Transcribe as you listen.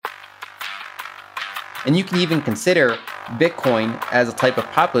And you can even consider Bitcoin as a type of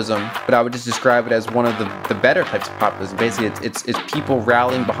populism, but I would just describe it as one of the better types of populism. Basically, it's people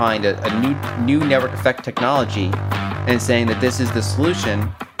rallying behind a new network effect technology and saying that this is the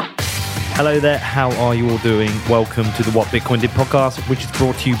solution. Hello there, how are you all doing? Welcome to the What Bitcoin Did podcast, which is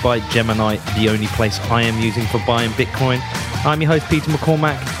brought to you by Gemini, the only place I am using for buying Bitcoin. I'm your host, Peter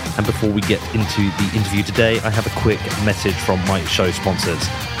McCormack, and before we get into the interview today, I have a quick message from my show sponsors.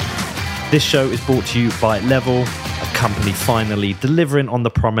 This show is brought to you by Level, a company finally delivering on the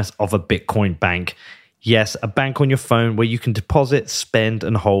promise of a Bitcoin bank. Yes, a bank on your phone where you can deposit, spend,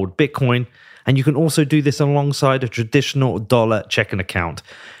 and hold Bitcoin, and you can also do this alongside a traditional dollar checking account.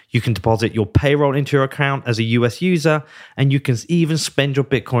 You can deposit your payroll into your account as a US user, and you can even spend your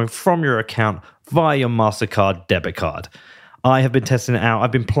Bitcoin from your account via your MasterCard debit card. I have been testing it out.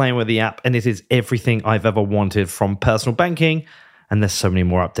 I've been playing with the app, and it is everything I've ever wanted from personal banking. And there's so many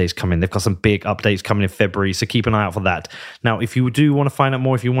more updates coming. They've got some big updates coming in February, so keep an eye out for that. Now, if you do want to find out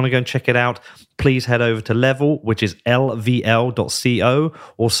more, if you want to go and check it out, please head over to Level, which is lvl.co,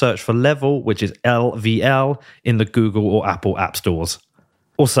 or search for Level, which is LVL, in the Google or Apple app stores.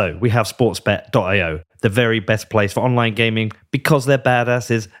 Also, we have sportsbet.io, the very best place for online gaming because they're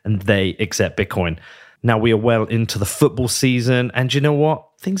badasses and they accept Bitcoin. Now, we are well into the football season, and you know what?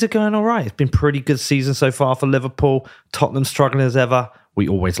 Things are going all right. It's been a pretty good season so far for Liverpool. Tottenham struggling as ever. We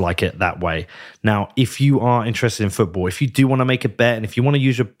always like it that way. Now, if you are interested in football, if you do want to make a bet, and if you want to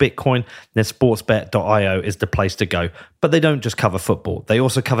use your Bitcoin, then sportsbet.io is the place to go. But they don't just cover football. They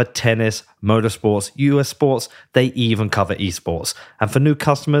also cover tennis, motorsports, US sports. They even cover esports. And for new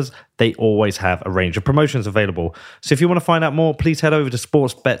customers, they always have a range of promotions available. So if you want to find out more, please head over to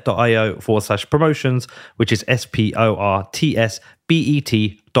sportsbet.io/promotions, which is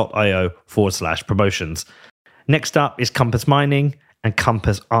sportsbet.io/promotions. Next up is Compass Mining. And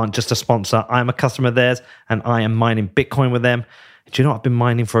Compass aren't just a sponsor. I'm a customer of theirs, and I am mining Bitcoin with them. Do you know, I've been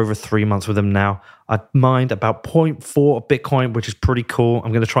mining for over 3 months with them now. I've mined about 0.4 of Bitcoin, which is pretty cool.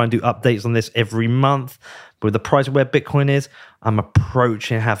 I'm going to try and do updates on this every month. But with the price of where Bitcoin is, I'm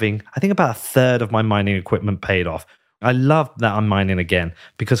approaching having, I think, about a third of my mining equipment paid off. I love that I'm mining again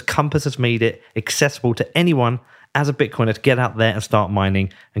because Compass has made it accessible to anyone as a Bitcoiner to get out there and start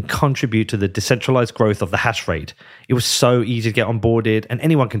mining and contribute to the decentralized growth of the hash rate. It was so easy to get onboarded, and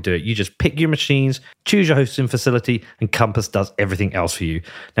anyone can do it. You just pick your machines, choose your hosting facility, and Compass does everything else for you.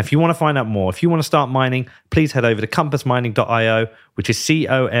 Now, if you want to find out more, if you want to start mining, please head over to compassmining.io, which is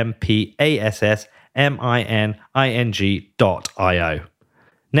compassmining.io.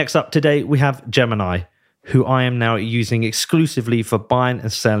 Next up today, we have Gemini, who I am now using exclusively for buying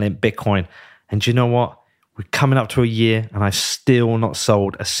and selling Bitcoin. And you know what? We're coming up to a year and I've still not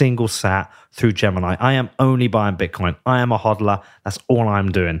sold a single sat through Gemini. I am only buying Bitcoin. I am a hodler. That's all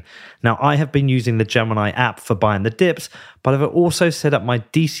I'm doing. Now, I have been using the Gemini app for buying the dips, but I've also set up my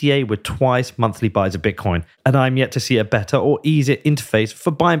DCA with twice monthly buys of Bitcoin, and I'm yet to see a better or easier interface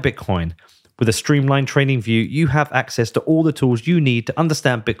for buying Bitcoin. With a streamlined trading view, you have access to all the tools you need to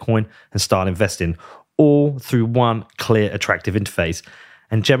understand Bitcoin and start investing, all through one clear, attractive interface.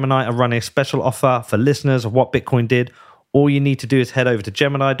 And Gemini are running a special offer for listeners of What Bitcoin Did. All you need to do is head over to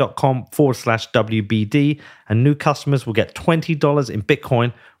gemini.com/WBD, and new customers will get $20 in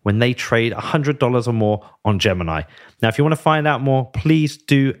Bitcoin when they trade $100 or more on Gemini. Now, if you want to find out more, please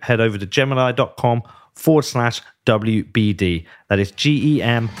do head over to gemini.com/WBD. That is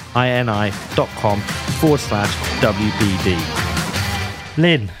gemini.com/WBD.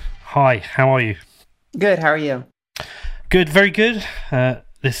 Lynn, hi, how are you? Good, how are you? Good, very good.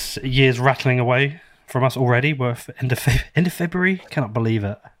 This year's rattling away from us already. We're end of February. Cannot believe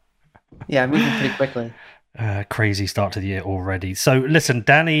it. Yeah, moving pretty quickly. Crazy start to the year already. So listen,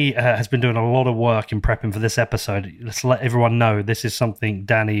 Danny has been doing a lot of work in prepping for this episode. Let's let everyone know this is something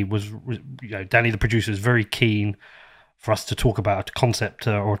Danny the producer, is very keen for us to talk about, a concept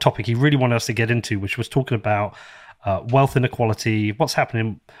or a topic he really wanted us to get into, which was talking about wealth inequality, what's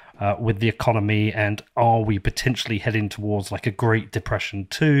happening with the economy, and are we potentially heading towards like a Great Depression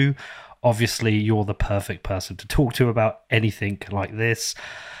too? Obviously, you're the perfect person to talk to about anything like this.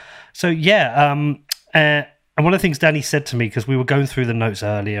 So yeah, and one of the things Danny said to me, because we were going through the notes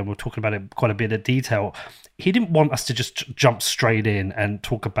earlier and we were talking about it quite a bit of detail, he didn't want us to just jump straight in and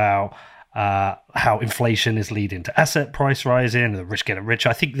talk about how inflation is leading to asset price rising, the rich getting richer.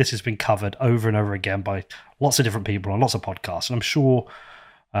 I think this has been covered over and over again by lots of different people on lots of podcasts, and I'm sure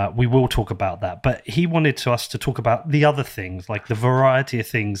we will talk about that. But he wanted us to talk about the other things, like the variety of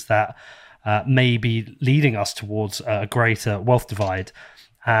things that may be leading us towards a greater wealth divide.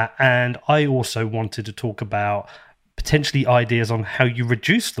 And I also wanted to talk about potentially ideas on how you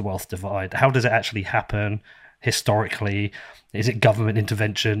reduce the wealth divide. How does it actually happen historically? Is it government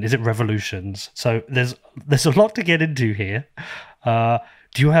intervention? Is it revolutions? So there's a lot to get into here.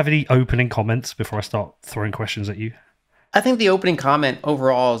 Do you have any opening comments before I start throwing questions at you? I think the opening comment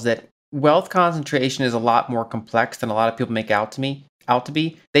overall is that wealth concentration is a lot more complex than a lot of people make out to be.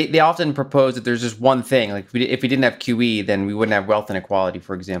 They often propose that there's just one thing. Like if we didn't have QE, then we wouldn't have wealth inequality,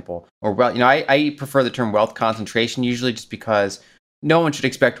 for example. Or I prefer the term wealth concentration usually just because no one should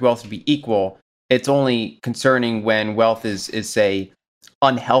expect wealth to be equal. It's only concerning when wealth is say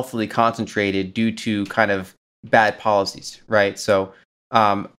unhealthily concentrated due to kind of bad policies, right? So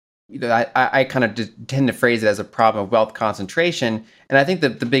I kind of tend to phrase it as a problem of wealth concentration, and I think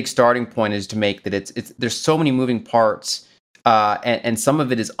that the big starting point is to make that it's there's so many moving parts, and some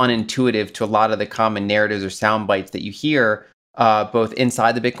of it is unintuitive to a lot of the common narratives or sound bites that you hear, both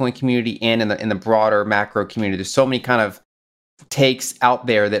inside the Bitcoin community and in the broader macro community. There's so many kind of takes out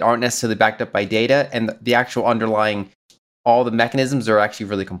there that aren't necessarily backed up by data, and the actual underlying all the mechanisms are actually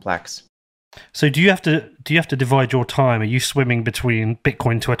really complex. So do you have to divide your time? Are you swimming between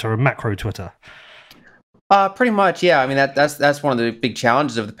Bitcoin Twitter and macro Twitter? Pretty much, yeah. I mean that's one of the big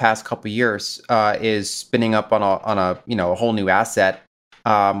challenges of the past couple of years is spinning up on a whole new asset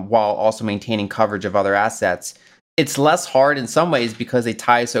while also maintaining coverage of other assets. It's less hard in some ways because they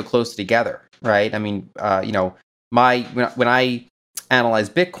tie so closely together, right? I mean, when I analyze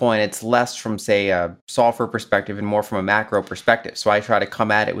Bitcoin, it's less from say a software perspective and more from a macro perspective. So I try to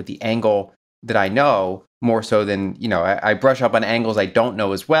come at it with the angle that I know more so than, I brush up on angles I don't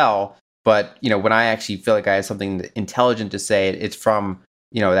know as well. But, when I actually feel like I have something intelligent to say, it's from,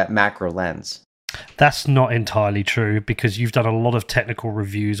 that macro lens. That's not entirely true because you've done a lot of technical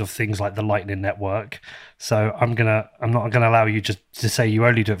reviews of things like the Lightning Network. So I'm not gonna allow you just to say you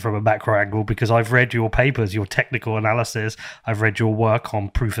only do it from a macro angle because I've read your papers, your technical analysis. I've read your work on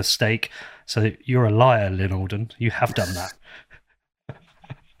proof of stake. So you're a liar, Lyn Alden. You have done that.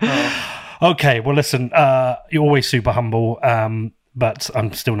 Okay, well, listen, you're always super humble, but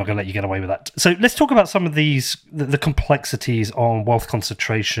I'm still not going to let you get away with that. So let's talk about some of the complexities on wealth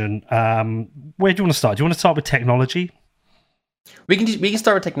concentration. Where do you want to start? Do you want to start with technology? We can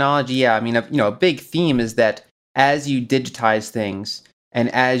start with technology. Yeah, I mean, a big theme is that as you digitize things and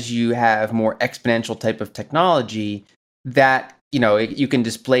as you have more exponential type of technology, that you can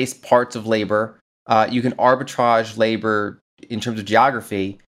displace parts of labor. You can arbitrage labor in terms of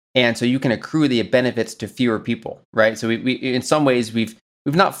geography. And so you can accrue the benefits to fewer people, right? So we in some ways we've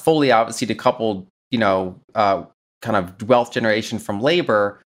not fully obviously decoupled, kind of wealth generation from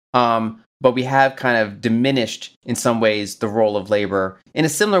labor, but we have kind of diminished in some ways the role of labor in a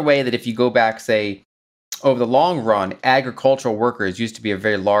similar way that if you go back, say, over the long run, agricultural workers used to be a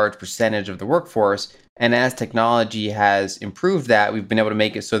very large percentage of the workforce. And as technology has improved that, we've been able to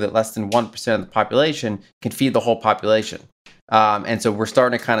make it so that less than 1% of the population can feed the whole population. And so we're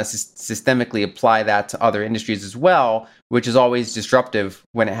starting to kind of systemically apply that to other industries as well, which is always disruptive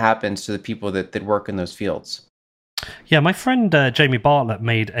when it happens to the people that work in those fields. Yeah, my friend Jamie Bartlett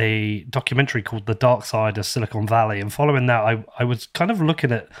made a documentary called The Dark Side of Silicon Valley. And following that, I was kind of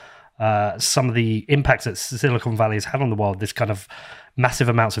looking at some of the impacts that Silicon Valley has had on the world, this kind of massive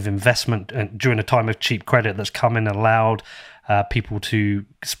amounts of investment during a time of cheap credit that's come in and allowed people to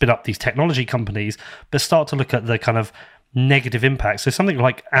spin up these technology companies, but start to look at the kind of negative impacts. So something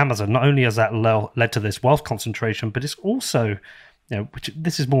like Amazon, not only has that led to this wealth concentration, but it's also, which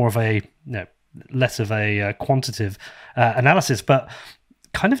this is more of a, less of a quantitative analysis, but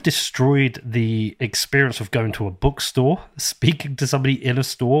kind of destroyed the experience of going to a bookstore, speaking to somebody in a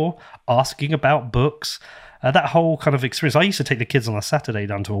store, asking about books. That whole kind of experience. I used to take the kids on a Saturday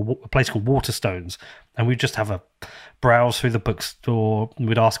down to a place called Waterstones, and we'd just have a browse through the bookstore. And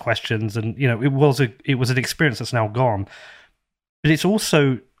we'd ask questions, and it was an experience that's now gone. But it's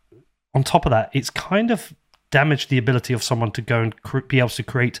also, on top of that, it's kind of damaged the ability of someone to go and be able to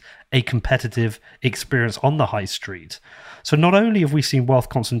create a competitive experience on the high street. So not only have we seen wealth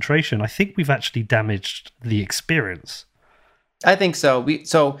concentration, I think we've actually damaged the experience. I think so.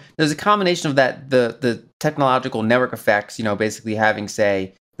 So there's a combination of that, the technological network effects, basically having,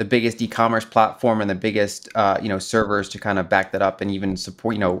 say, the biggest e-commerce platform and the biggest, servers to kind of back that up and even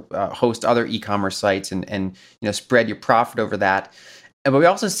support, host other e-commerce sites and spread your profit over that. But we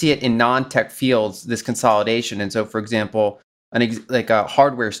also see it in non-tech fields, this consolidation. And so, for example,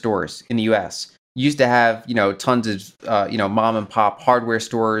 hardware stores in the U.S. used to have, tons of, mom and pop hardware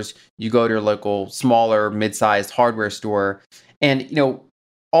stores. You go to your local smaller, mid-sized hardware store. And,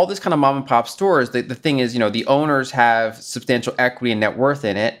 all this kind of mom and pop stores, the thing is, the owners have substantial equity and net worth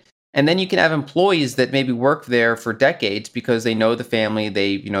in it. And then you can have employees that maybe work there for decades because they know the family,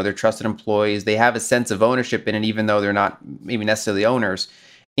 they're trusted employees, they have a sense of ownership in it, even though they're not maybe necessarily owners.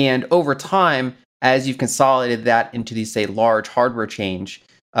 And over time, as you've consolidated that into these, say, large hardware chains,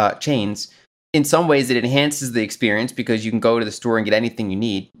 in some ways it enhances the experience because you can go to the store and get anything you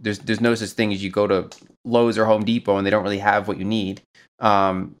need. There's no such thing as you go to Lowe's or Home Depot and they don't really have what you need.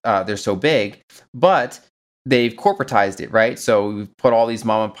 They're so big, but they've corporatized it, right? So we've put all these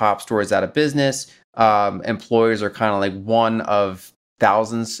mom and pop stores out of business. Employers are kind of like one of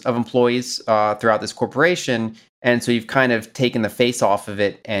thousands of employees throughout this corporation. And so you've kind of taken the face off of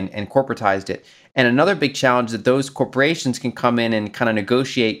it and corporatized it. And another big challenge that those corporations can come in and kind of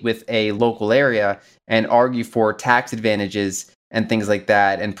negotiate with a local area and argue for tax advantages and things like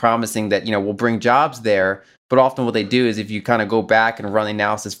that, and promising that, we'll bring jobs there. But often what they do is if you kind of go back and run the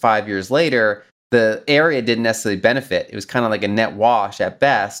analysis 5 years later, the area didn't necessarily benefit. It was kind of like a net wash at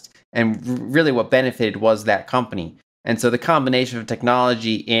best. And really what benefited was that company. And so the combination of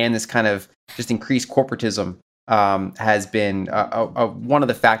technology and this kind of just increased corporatism has been one of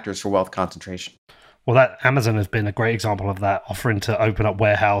the factors for wealth concentration. Well, that Amazon has been a great example of that, offering to open up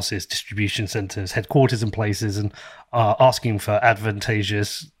warehouses, distribution centers, headquarters in places, and asking for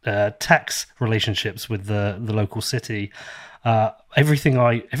advantageous tax relationships with the local city. Every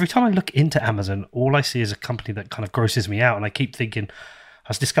time I look into Amazon, all I see is a company that kind of grosses me out, and I keep thinking. I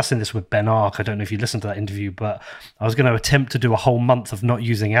was discussing this with Ben Ark. I don't know if you listened to that interview, but I was going to attempt to do a whole month of not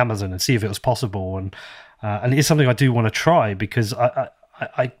using Amazon and see if it was possible. And it is something I do want to try because I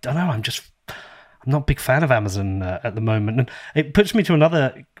don't know. I'm not a big fan of Amazon at the moment. And it puts me to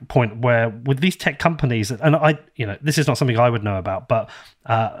another point where with these tech companies, and this is not something I would know about, but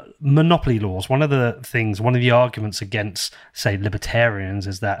monopoly laws, one of the arguments against, say, libertarians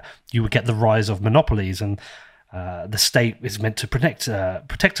is that you would get the rise of monopolies, and the state is meant to protect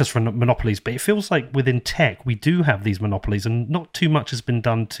us from monopolies. But it feels like within tech, we do have these monopolies and not too much has been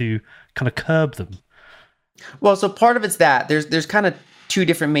done to kind of curb them. Well, so part of it's that there's kind of two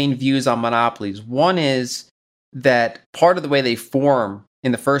different main views on monopolies. One is that part of the way they form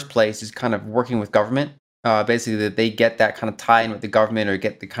in the first place is kind of working with government. Basically, that they get that kind of tie in with the government or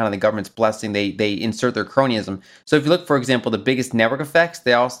get the kind of the government's blessing. They insert their cronyism. So if you look, for example, the biggest network effects,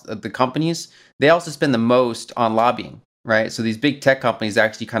 the companies, they also spend the most on lobbying, right? So these big tech companies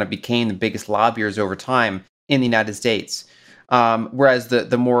actually kind of became the biggest lobbyers over time in the United States. Whereas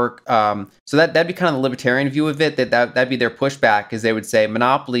the more so that'd be kind of the libertarian view of it. That'd be their pushback, is they would say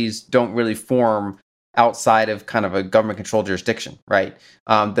monopolies don't really form outside of kind of a government controlled jurisdiction, right?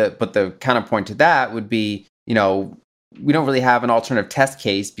 But the counterpoint to that would be, we don't really have an alternative test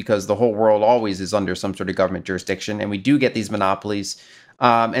case because the whole world always is under some sort of government jurisdiction, and we do get these monopolies.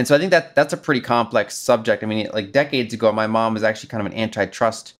 And so I think that's a pretty complex subject. I mean, like decades ago, my mom was actually kind of an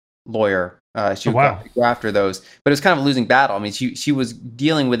antitrust lawyer. She would go after those, but it was kind of a losing battle. I mean, she was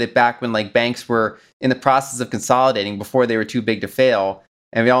dealing with it back when like banks were in the process of consolidating before they were too big to fail.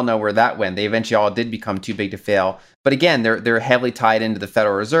 And we all know where that went. They eventually all did become too big to fail. But again, they're heavily tied into the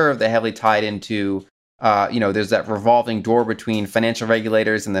Federal Reserve. They're heavily tied into, there's that revolving door between financial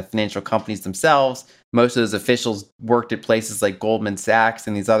regulators and the financial companies themselves. Most of those officials worked at places like Goldman Sachs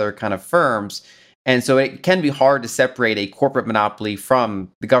and these other kind of firms. And so it can be hard to separate a corporate monopoly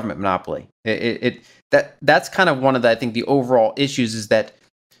from the government monopoly. That's kind of one of I think the overall issues is that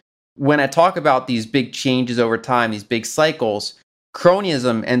when I talk about these big changes over time, these big cycles,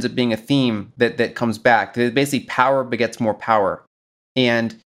 cronyism ends up being a theme that comes back. Basically, power begets more power.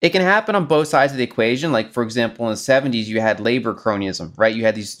 And it can happen on both sides of the equation. Like, for example, in the 70s, you had labor cronyism, right? You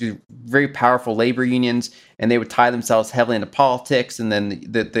had these very powerful labor unions, and they would tie themselves heavily into politics. And then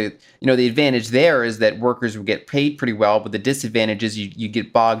the advantage there is that workers would get paid pretty well, but the disadvantage is you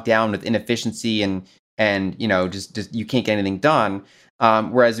get bogged down with inefficiency and just you can't get anything done.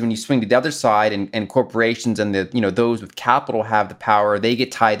 Whereas when you swing to the other side and corporations and those with capital have the power, they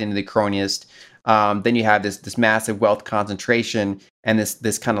get tied into the cronyist. Then you have this massive wealth concentration and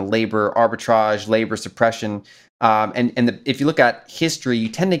this kind of labor arbitrage, labor suppression. If you look at history, you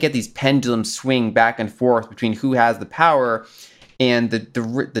tend to get these pendulums swing back and forth between who has the power, and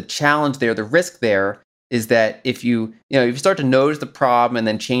the challenge there, the risk there is that if you start to notice the problem and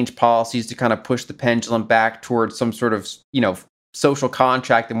then change policies to kind of push the pendulum back towards some sort of social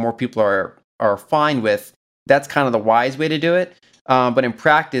contract that more people are fine with, that's kind of the wise way to do it. But in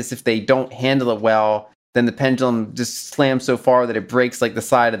practice, if they don't handle it well, then the pendulum just slams so far that it breaks like the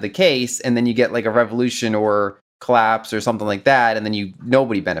side of the case, and then you get like a revolution or collapse or something like that, and then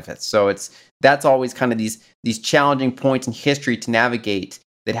nobody benefits. So that's always kind of these challenging points in history to navigate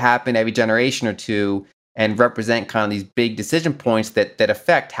that happen every generation or two. and represent kind of these big decision points that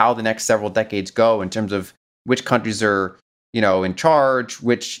affect how the next several decades go in terms of which countries are, in charge,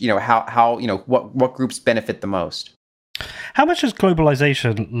 which, how what groups benefit the most. How much has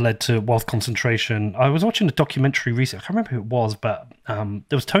globalization led to wealth concentration? I was watching a documentary recently. I can't remember who it was, but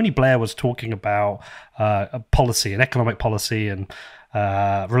there was Tony Blair was talking about a policy, an economic policy, and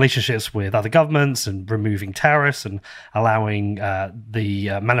relationships with other governments, and removing tariffs, and allowing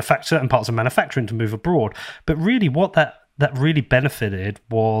the manufacture and parts of manufacturing to move abroad. But really, what that really benefited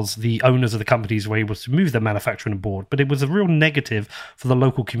was the owners of the companies were able to move their manufacturing abroad, but it was a real negative for the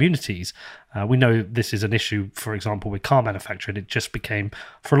local communities. We know this is an issue, for example, with car manufacturing. It just became,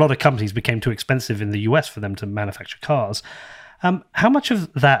 for a lot of companies, became too expensive in the US for them to manufacture cars. How much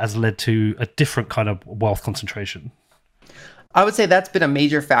of that has led to a different kind of wealth concentration? I would say that's been a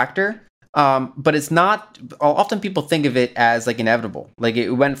major factor. But it's not, often people think of it as like inevitable. Like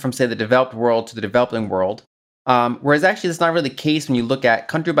it went from, say, the developed world to the developing world. Whereas actually that's not really the case when you look at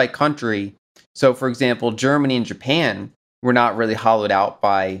country by country. So, for example, Germany and Japan were not really hollowed out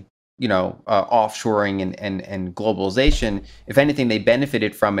by, offshoring and globalization. If anything, they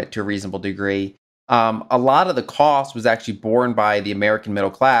benefited from it to a reasonable degree. A lot of the cost was actually borne by the American middle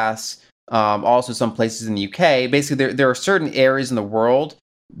class. Also, some places in the UK. Basically, there are certain areas in the world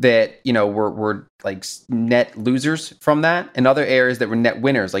that were like net losers from that, and other areas that were net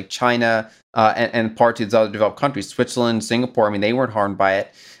winners, like China and parts of these other developed countries, Switzerland, Singapore. I mean, they weren't harmed by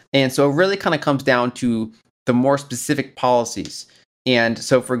it. And so it really kind of comes down to the more specific policies. And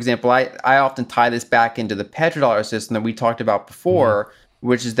so, for example, I often tie this back into the petrodollar system that we talked about before,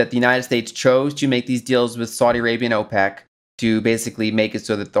 which is that the United States chose to make these deals with Saudi Arabia and OPEC to basically make it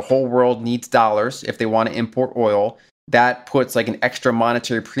so that the whole world needs dollars if they want to import oil. That puts like an extra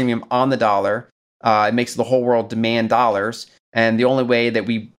monetary premium on the dollar. It makes the whole world demand dollars. And the only way that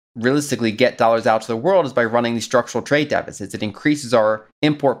we realistically get dollars out to the world is by running these structural trade deficits. It increases our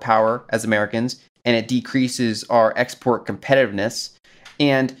import power as Americans, and it decreases our export competitiveness.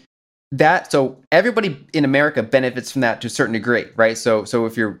 And so everybody in America benefits from that to a certain degree, right? So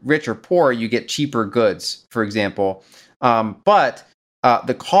if you're rich or poor, you get cheaper goods, for example. But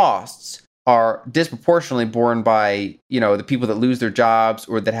the costs are disproportionately borne by, the people that lose their jobs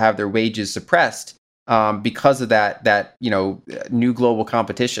or that have their wages suppressed because of that new global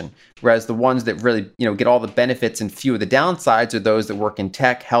competition. Whereas the ones that really, get all the benefits and few of the downsides are those that work in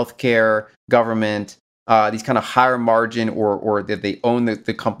tech, healthcare, government, these kind of higher margin or that they own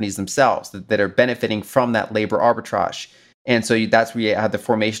the companies themselves that are benefiting from that labor arbitrage. And so that's where you have the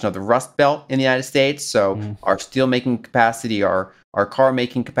formation of the Rust Belt in the United States. So our steel making capacity, our car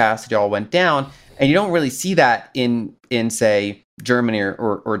making capacity all went down. And you don't really see that in say, Germany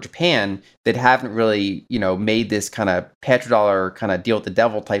or Japan that haven't really, made this kind of petrodollar kind of deal with the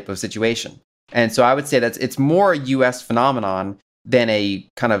devil type of situation. And so I would say it's more a US phenomenon than a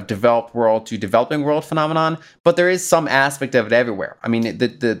kind of developed world to developing world phenomenon. But there is some aspect of it everywhere. I mean,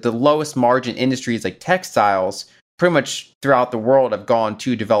 the lowest margin industries like textiles pretty much throughout the world have gone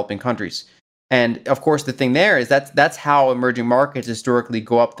to developing countries. And of course, the thing there is that's how emerging markets historically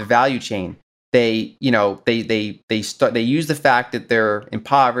go up the value chain. They use the fact that they're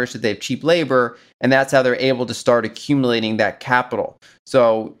impoverished, that they have cheap labor, and that's how they're able to start accumulating that capital.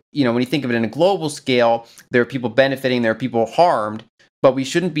 So, when you think of it in a global scale, there are people benefiting, there are people harmed, but we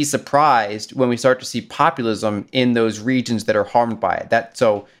shouldn't be surprised when we start to see populism in those regions that are harmed by it.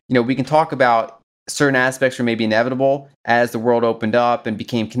 So, we can talk about certain aspects were maybe inevitable as the world opened up and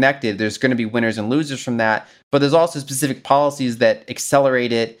became connected. There's going to be winners and losers from that, but there's also specific policies that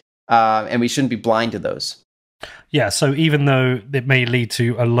accelerate it, and we shouldn't be blind to those. Yeah, so even though it may lead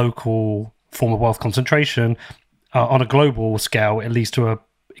to a local form of wealth concentration, on a global scale, it leads to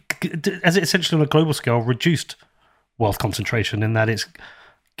as it essentially on a global scale, reduced wealth concentration in that it's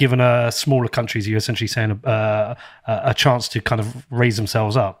given smaller countries, you're essentially saying, a chance to kind of raise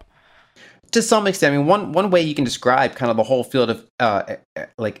themselves up. To some extent, I mean, one way you can describe kind of the whole field of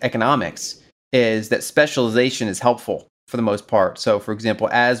like economics is that specialization is helpful for the most part. So, for example,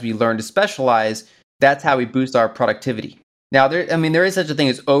 as we learn to specialize, that's how we boost our productivity. Now, there is such a thing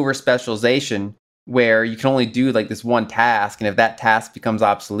as over specialization, where you can only do like this one task, and if that task becomes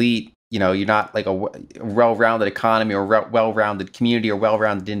obsolete, you're not like a well-rounded economy or well-rounded community or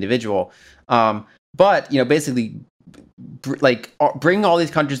well-rounded individual. But basically, like bringing all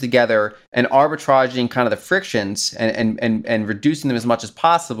these countries together and arbitraging kind of the frictions and reducing them as much as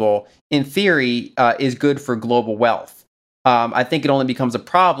possible, in theory, is good for global wealth. I think it only becomes a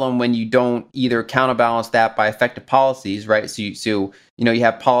problem when you don't either counterbalance that by effective policies, right? So you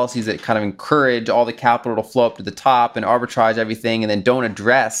have policies that kind of encourage all the capital to flow up to the top and arbitrage everything, and then don't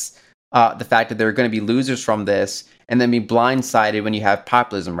address the fact that there are going to be losers from this, and then be blindsided when you have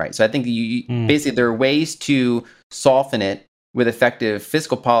populism, right? So I think basically there are ways to soften it with effective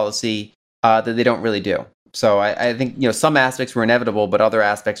fiscal policy that they don't really do. So I think some aspects were inevitable, but other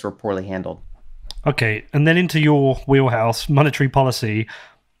aspects were poorly handled. Okay, and then into your wheelhouse, monetary policy.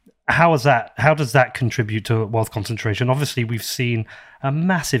 How does that contribute to wealth concentration? Obviously, we've seen a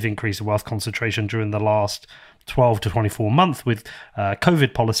massive increase in wealth concentration during the last 12 to 24 months with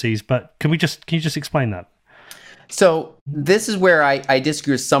COVID policies. But can you just explain that? So this is where I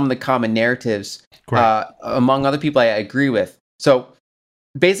disagree with some of the common narratives. Among other people I agree with. So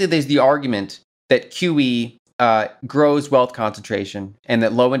basically, there's the argument that QE grows wealth concentration and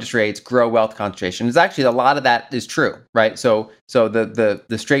that low interest rates grow wealth concentration. It's actually a lot of that is true, right? So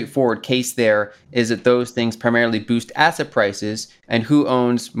the straightforward case there is that those things primarily boost asset prices, and who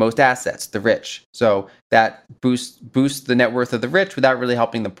owns most assets? The rich. So that boosts the net worth of the rich without really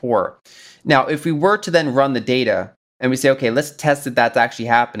helping the poor. Now, if we were to then run the data and we say, okay, let's test that that's actually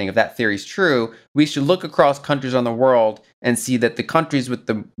happening. If that theory is true, we should look across countries on the world and see that the countries with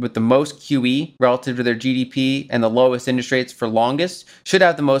the most QE relative to their GDP and the lowest interest rates for longest should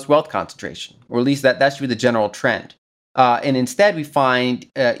have the most wealth concentration, or at least that should be the general trend. And instead, we find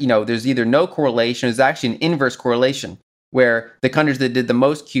there's either no correlation, there's actually an inverse correlation, where the countries that did the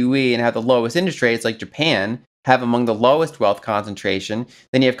most QE and have the lowest interest rates, like Japan, have among the lowest wealth concentration.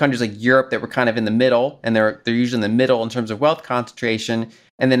 Then you have countries like Europe that were kind of in the middle, and they're usually in the middle in terms of wealth concentration.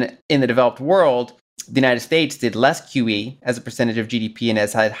 And then in the developed world, the United States did less QE as a percentage of GDP and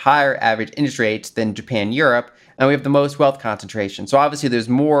has had higher average interest rates than Japan and Europe, and we have the most wealth concentration. So obviously there's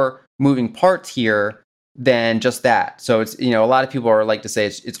more moving parts here than just that. So it's, a lot of people are like to say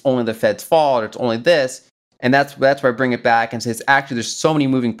it's only the Fed's fault, or it's only this. And that's where I bring it back and say it's actually there's so many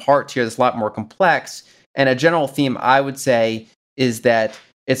moving parts here that's a lot more complex. And a general theme I would say is that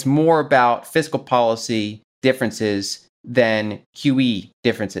it's more about fiscal policy differences than QE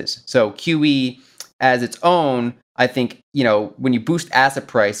differences. So QE as its own, I think, when you boost asset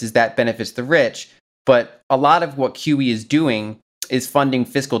prices, that benefits the rich. But a lot of what QE is doing is funding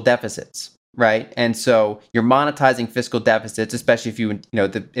fiscal deficits, right? And so you're monetizing fiscal deficits, especially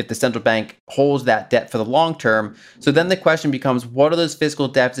if the central bank holds that debt for the long term. So then the question becomes, what are those fiscal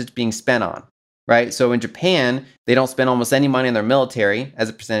deficits being spent on? Right. So in Japan, they don't spend almost any money on their military as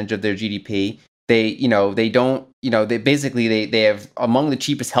a percentage of their GDP. They have among the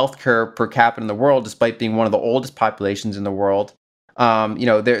cheapest healthcare per capita in the world, despite being one of the oldest populations in the world.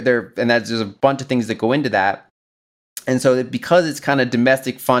 There's a bunch of things that go into that. And so because it's kind of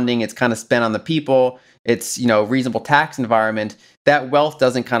domestic funding, it's kind of spent on the people, it's, reasonable tax environment, that wealth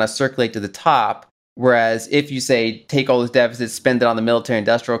doesn't kind of circulate to the top. Whereas if you say, take all those deficits, spend it on the military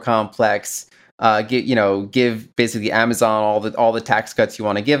industrial complex, give basically Amazon all the tax cuts you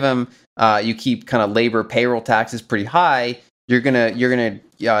want to give them. You keep kind of labor payroll taxes pretty high. You're gonna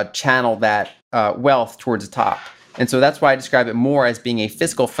channel that wealth towards the top, and so that's why I describe it more as being a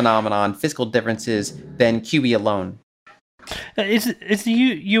fiscal phenomenon, fiscal differences than QE alone. Is the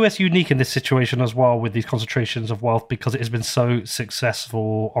US unique in this situation as well with these concentrations of wealth because it has been so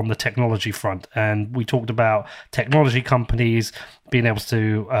successful on the technology front? And we talked about technology companies being able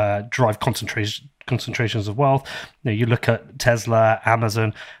to drive concentrations of wealth. You look at Tesla,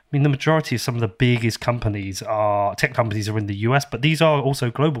 Amazon. I mean, the majority of some of the biggest tech companies are in the US, but these are also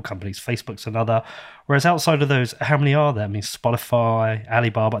global companies. Facebook's another. Whereas outside of those, how many are there? I mean, Spotify,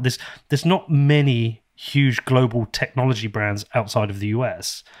 Alibaba. There's not many huge global technology brands outside of the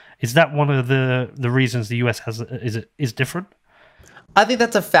US. Is that one of the reasons the US is different? I think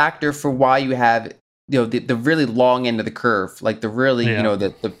that's a factor for why you have the really long end of the curve, like the really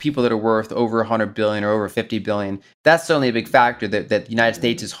the people that are worth over 100 billion or over 50 billion. That's certainly a big factor that the United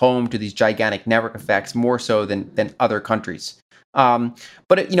States is home to these gigantic network effects more so than other countries.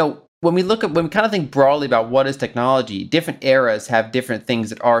 But when we kind of think broadly about what is technology, different eras have different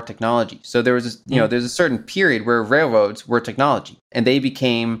things that are technology. So there was there's a certain period where railroads were technology, and they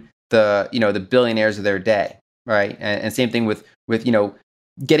became the billionaires of their day, right? And same thing with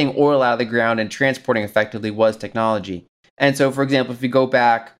getting oil out of the ground and transporting effectively was technology. And so, for example, if we go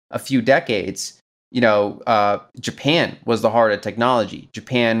back a few decades, Japan was the heart of technology.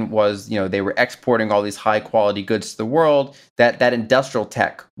 Japan was, they were exporting all these high quality goods to the world. That industrial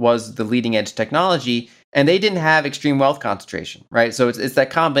tech was the leading edge technology, and they didn't have extreme wealth concentration, right? So it's that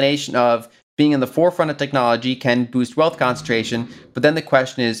combination of being in the forefront of technology can boost wealth concentration, but then the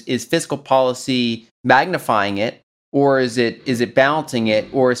question is fiscal policy magnifying it, or is it balancing it,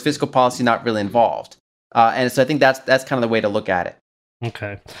 or is fiscal policy not really involved? And so I think that's kind of the way to look at it.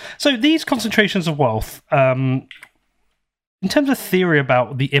 Okay. So these concentrations of wealth, In terms of theory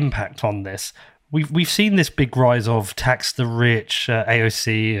about the impact on this, we've seen this big rise of tax the rich,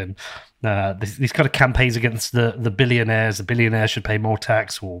 AOC, and these kind of campaigns against the billionaires. The billionaires should pay more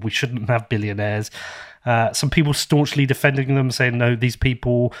tax, or we shouldn't have billionaires. Some people staunchly defending them, saying, no, these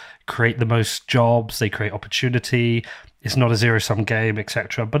people create the most jobs, they create opportunity, it's not a zero-sum game,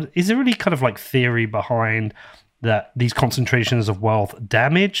 etc. But is there really kind of like theory behind that these concentrations of wealth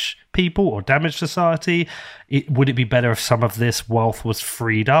damage people or damage society? Would it be better if some of this wealth was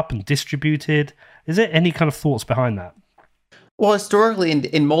freed up and distributed? Is there any kind of thoughts behind that? Well, historically,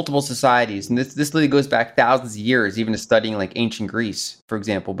 in multiple societies, and this really goes back thousands of years, even to studying like ancient Greece, for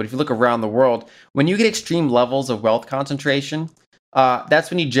example. But if you look around the world, when you get extreme levels of wealth concentration, that's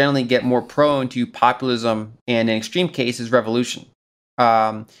when you generally get more prone to populism and, in extreme cases, revolution.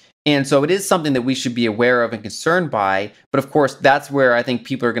 And so it is something that we should be aware of and concerned by. But of course, that's where I think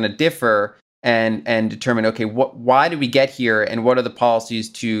people are going to differ and determine, okay, why did we get here, and what are the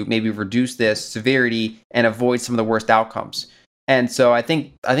policies to maybe reduce this severity and avoid some of the worst outcomes? And so I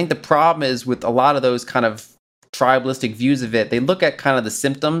think the problem is with a lot of those kind of tribalistic views of it, they look at kind of the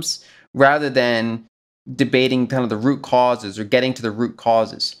symptoms rather than debating kind of the root causes or getting to the root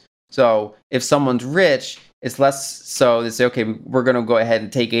causes. So if someone's rich, it's less so they say, okay, we're going to go ahead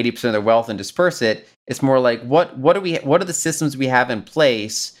and take 80% of their wealth and disperse it. It's more like what are the systems we have in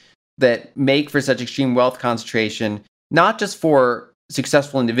place that make for such extreme wealth concentration, not just for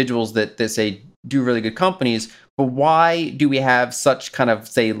successful individuals that say do really good companies, but why do we have such kind of,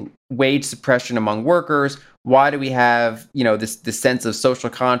 say, wage suppression among workers? Why do we have, this sense of social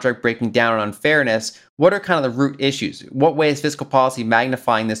contract breaking down and unfairness? What are kind of the root issues? What way is fiscal policy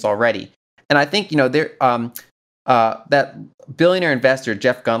magnifying this already? And I think, that billionaire investor,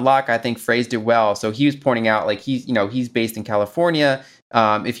 Jeff Gundlach, I think phrased it well. So he was pointing out, like, he's based in California.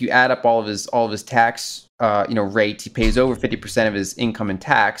 If you add up all of his tax, rate, he pays over 50% of his income in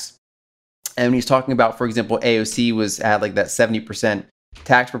tax. And he's talking about, for example, AOC had like that 70%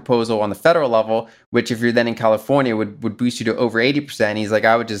 tax proposal on the federal level, which if you're then in California would boost you to over 80%. He's like,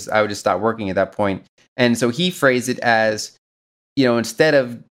 I would just stop working at that point. And so he phrased it as, instead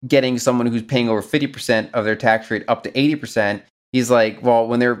of getting someone who's paying over 50% of their tax rate up to 80%, he's like, well,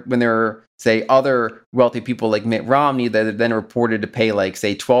 when they're say other wealthy people like Mitt Romney that are then reported to pay like,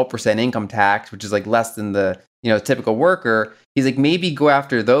 say, 12% income tax, which is like less than the typical worker, he's like, maybe go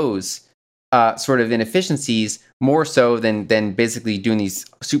after those sort of inefficiencies more so than basically doing these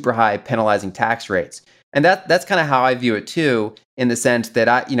super high penalizing tax rates. And that's kind of how I view it too, in the sense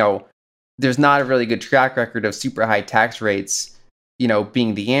that there's not a really good track record of super high tax rates,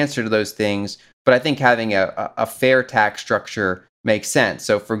 being the answer to those things. But I think having a fair tax structure makes sense.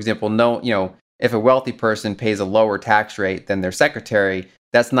 So, for example, if a wealthy person pays a lower tax rate than their secretary,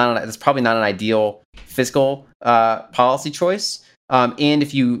 that's probably not an ideal fiscal policy choice. And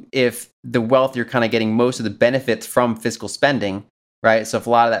if the wealth, you're kind of getting most of the benefits from fiscal spending, right? So if a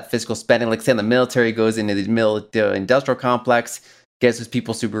lot of that fiscal spending, like say the military goes into the industrial complex, gets those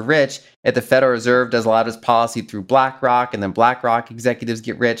people super rich. If the Federal Reserve does a lot of its policy through BlackRock, and then BlackRock executives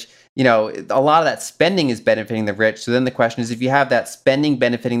get rich, a lot of that spending is benefiting the rich. So then the question is, if you have that spending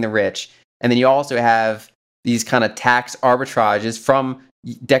benefiting the rich, and then you also have these kind of tax arbitrages from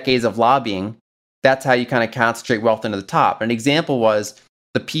decades of lobbying, that's how you kind of concentrate wealth into the top. An example was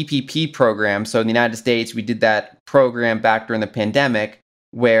the PPP program. So in the United States, we did that program back during the pandemic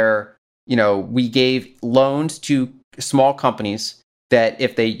where, we gave loans to small companies that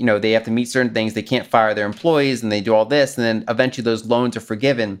if they have to meet certain things, they can't fire their employees and they do all this. And then eventually those loans are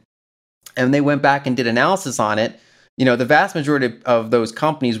forgiven. And they went back and did analysis on it. The vast majority of those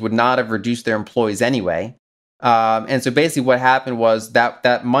companies would not have reduced their employees anyway. And so basically what happened was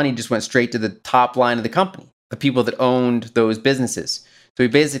that money just went straight to the top line of the company, the people that owned those businesses. So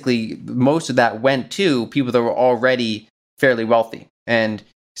most of that went to people that were already fairly wealthy. And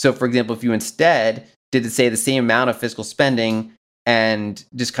so, for example, if you instead did the same amount of fiscal spending and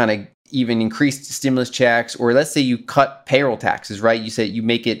just kind of even increased stimulus checks, or let's say you cut payroll taxes, right? You say you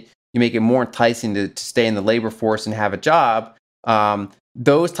make it more enticing to stay in the labor force and have a job.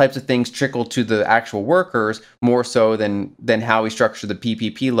 Those types of things trickle to the actual workers more so than how we structure the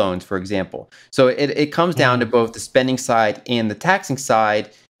PPP loans, for example. So it comes down to both the spending side and the taxing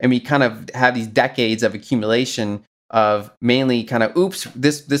side, and we kind of have these decades of accumulation of mainly kind of, oops,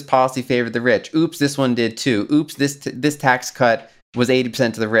 this policy favored the rich. Oops, this one did too. Oops, this tax cut was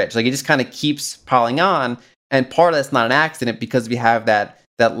 80% to the rich. Like, it just kind of keeps piling on, and part of that's not an accident because we have that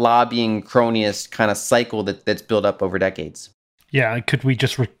lobbying cronyist kind of cycle that's built up over decades. Yeah, could we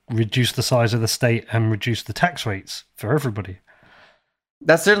just reduce the size of the state and reduce the tax rates for everybody?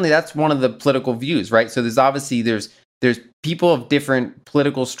 That's one of the political views, right? So there's people of different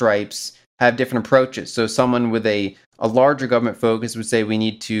political stripes have different approaches. So someone with a larger government focus would say we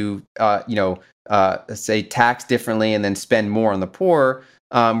need to, say tax differently and then spend more on the poor.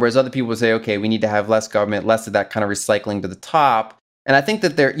 Whereas other people would say, okay, we need to have less government, less of that kind of recycling to the top. And I think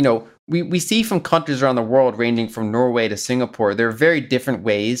that we see from countries around the world, ranging from Norway to Singapore, there are very different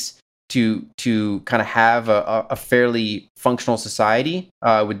ways to kind of have a fairly functional society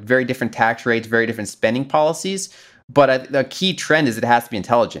with very different tax rates, very different spending policies. But the key trend is it has to be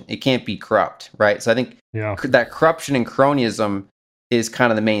intelligent. It can't be corrupt, right? So I think that corruption and cronyism is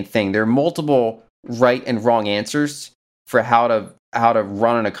kind of the main thing. There are multiple right and wrong answers for how to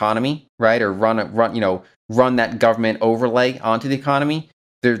run an economy, right? Or run that government overlay onto the economy.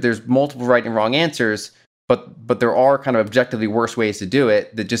 There's multiple right and wrong answers, but there are kind of objectively worse ways to do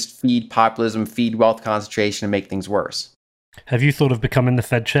it that just feed populism, feed wealth concentration, and make things worse. Have you thought of becoming the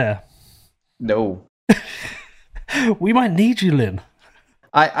Fed chair? No. We might need you, Lynn.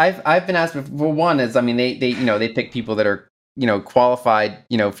 I've been asked. Well, one is, I mean, they pick people that are qualified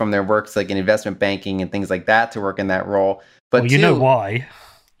from their works like in investment banking and things like that to work in that role. But you know why?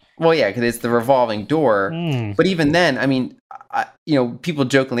 Well, yeah, because it's the revolving door. But even then, I mean, people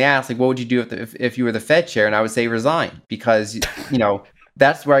jokingly ask, like, what would you do if you were the Fed chair? And I would say resign, because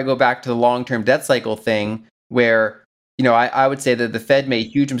that's where I go back to the long-term debt cycle thing, where I would say that the Fed made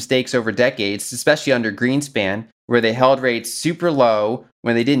huge mistakes over decades, especially under Greenspan, where they held rates super low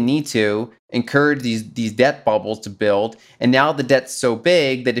when they didn't need to, encouraged these debt bubbles to build, and now the debt's so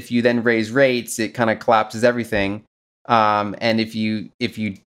big that if you then raise rates, it kind of collapses everything. And if you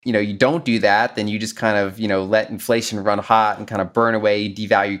don't do that, then you just kind of let inflation run hot and kind of burn away,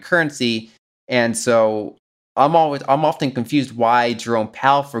 devalue currency. And so I'm often confused why Jerome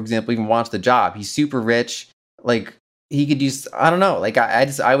Powell, for example, even wants the job. He's super rich, like he could use, I don't know, like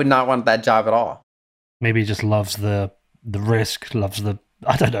I would not want that job at all. Maybe he just loves the risk, loves the,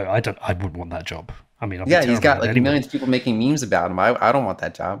 I don't know. I wouldn't want that job. I mean, he's got like millions of people making memes about him. I don't want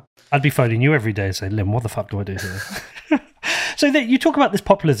that job. I'd be phoning you every day and saying, Lim, what the fuck do I do here? So you talk about this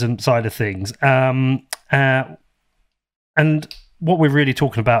populism side of things. And what we're really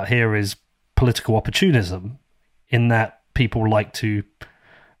talking about here is political opportunism, in that people like to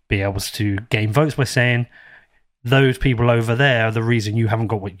be able to gain votes by saying, those people over there are the reason you haven't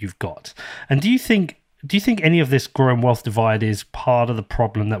got what you've got. And do you think any of this growing wealth divide is part of the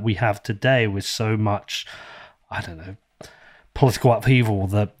problem that we have today with so much, I don't know, political upheaval,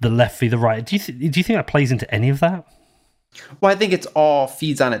 the left v the right? Do you think that plays into any of that? Well, I think it's all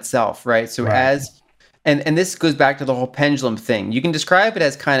feeds on itself, right? So and this goes back to the whole pendulum thing. You can describe it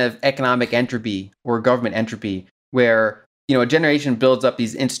as kind of economic entropy or government entropy, where a generation builds up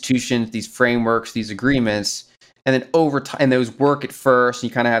these institutions, these frameworks, these agreements. And then over time, and those work at first, and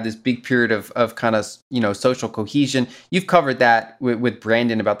you kind of have this big period of kind of, social cohesion. You've covered that with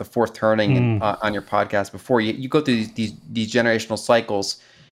Brandon about the fourth turning on your podcast before. You go through these generational cycles,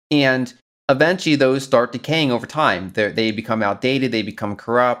 and eventually those start decaying over time. They become outdated. They become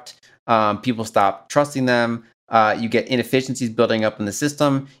corrupt. People stop trusting them. You get inefficiencies building up in the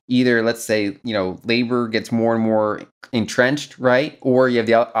system. Either, let's say, labor gets more and more entrenched, right? Or you have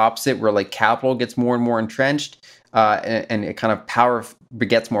the opposite, where like capital gets more and more entrenched. And it kind of power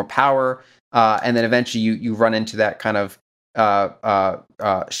begets more power, and then eventually you run into that kind of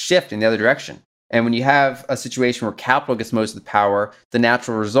shift in the other direction. And when you have a situation where capital gets most of the power, the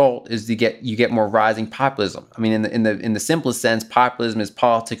natural result is you get more rising populism. I mean, in the simplest sense, populism is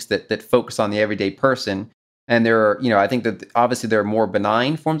politics that focus on the everyday person. And there are, I think that obviously there are more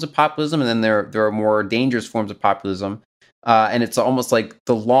benign forms of populism, and then there are more dangerous forms of populism. And it's almost like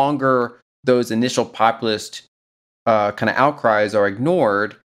the longer those initial populist kind of outcries are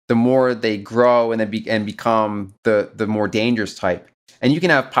ignored, the more they grow and then become the more dangerous type. And you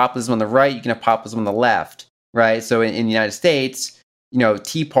can have populism on the right, you can have populism on the left, right? So in the United States,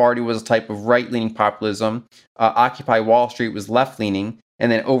 Tea Party was a type of right-leaning populism. Occupy Wall Street was left-leaning,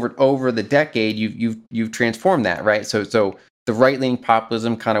 and then over the decade, you've transformed that, right? So the right-leaning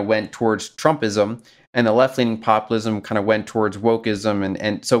populism kind of went towards Trumpism, and the left-leaning populism kind of went towards wokeism,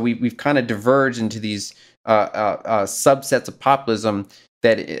 and so we've kind of diverged into these subsets of populism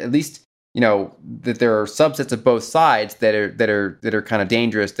that, at least that there are subsets of both sides that are kind of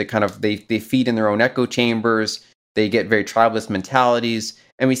dangerous. That kind of they feed in their own echo chambers. They get very tribalist mentalities,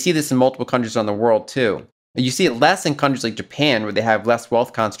 and we see this in multiple countries around the world too. And you see it less in countries like Japan, where they have less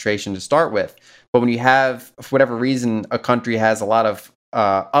wealth concentration to start with. But when you have, for whatever reason, a country has a lot of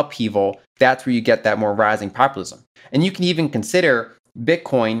upheaval, that's where you get that more rising populism. And you can even consider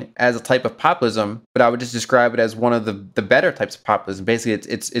Bitcoin as a type of populism, but I would just describe it as one of the better types of populism. Basically,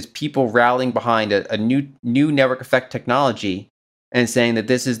 it's people rallying behind a new network effect technology and saying that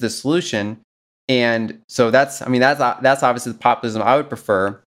this is the solution. And so that's obviously the populism I would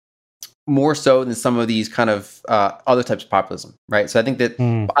prefer, more so than some of these kind of other types of populism, right? So I think that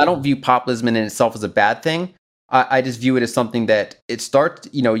I don't view populism in itself as a bad thing. I just view it as something that it starts,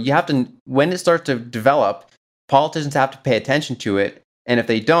 you have to, when it starts to develop, politicians have to pay attention to it. And if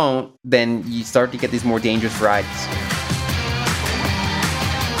they don't, then you start to get these more dangerous varieties.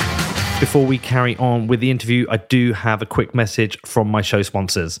 Before we carry on with the interview, I do have a quick message from my show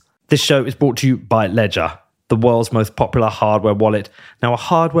sponsors. This show is brought to you by Ledger, the world's most popular hardware wallet. Now, a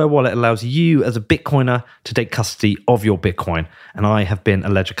hardware wallet allows you as a Bitcoiner to take custody of your Bitcoin. And I have been a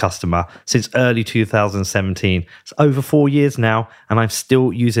Ledger customer since early 2017. It's over 4 years now, and I'm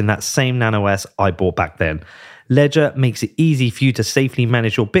still using that same Nano S I bought back then. Ledger makes it easy for you to safely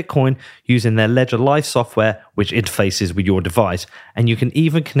manage your Bitcoin using their Ledger Live software, which interfaces with your device. And you can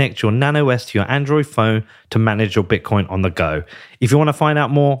even connect your Nano S to your Android phone to manage your Bitcoin on the go. If you want to find out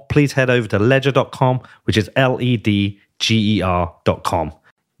more, please head over to ledger.com, which is ledger.com.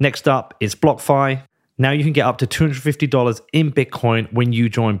 Next up is BlockFi. Now you can get up to $250 in Bitcoin when you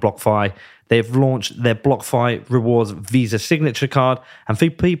join BlockFi. They've launched their BlockFi Rewards Visa Signature Card. And for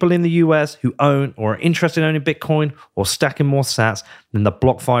people in the US who own or are interested in owning Bitcoin or stacking more sats, then the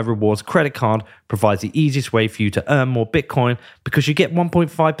BlockFi Rewards Credit Card provides the easiest way for you to earn more Bitcoin because you get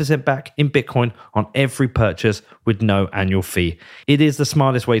 1.5% back in Bitcoin on every purchase with no annual fee. It is the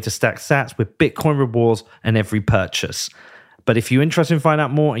smartest way to stack sats with Bitcoin rewards and every purchase. But if you're interested in finding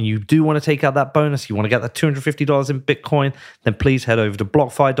out more and you do want to take out that bonus, you want to get that $250 in Bitcoin, then please head over to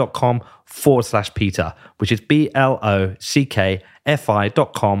blockfi.com/Peter, which is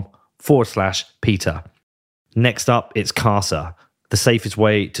blockfi.com/Peter. Next up, it's Casa, the safest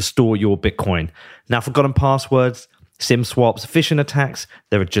way to store your Bitcoin. Now, forgotten passwords, SIM swaps, phishing attacks,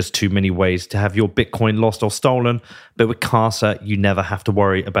 there are just too many ways to have your Bitcoin lost or stolen. But with Casa, you never have to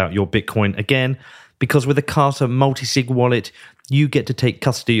worry about your Bitcoin again. Because with a Casa multi-sig wallet, you get to take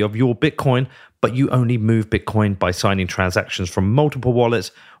custody of your Bitcoin, but you only move Bitcoin by signing transactions from multiple wallets,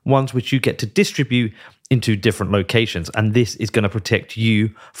 ones which you get to distribute into different locations. And this is going to protect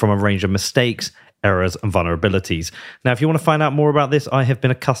you from a range of mistakes, errors, and vulnerabilities. Now, if you want to find out more about this, I have been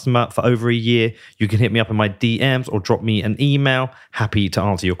a customer for over a year. You can hit me up in my DMs or drop me an email. Happy to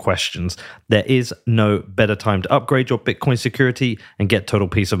answer your questions. There is no better time to upgrade your Bitcoin security and get total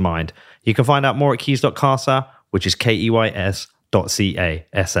peace of mind. You can find out more at keys.casa, which is keys.casa.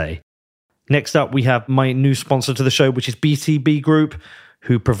 Next up, we have my new sponsor to the show, which is BCB Group,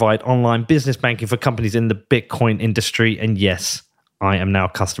 who provide online business banking for companies in the Bitcoin industry. And yes, I am now a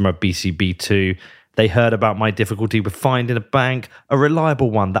customer of BCB too. They heard about my difficulty with finding a bank, a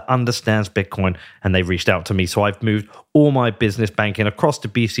reliable one that understands Bitcoin, and they reached out to me. So I've moved all my business banking across to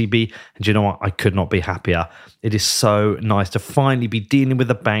BCB, and you know what? I could not be happier. It is so nice to finally be dealing with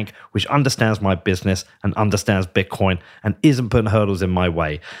a bank which understands my business and understands Bitcoin and isn't putting hurdles in my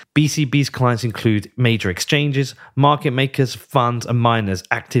way. BCB's clients include major exchanges, market makers, funds, and miners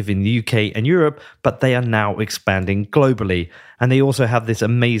active in the UK and Europe, but they are now expanding globally. And they also have this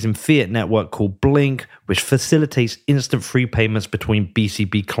amazing fiat network called Blink, which facilitates instant free payments between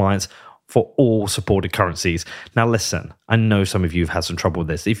BCB clients for all supported currencies. Now listen, I know some of you have had some trouble with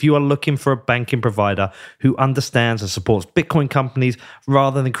this. If you are looking for a banking provider who understands and supports Bitcoin companies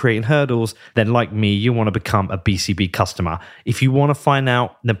rather than creating hurdles, then like me, you want to become a BCB customer. If you want to find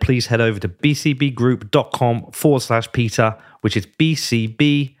out, then please head over to bcbgroup.com/Peter, which is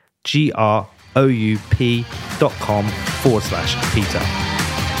bcbgroup.com/Peter.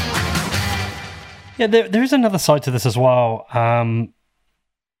 Yeah, there is another side to this as well.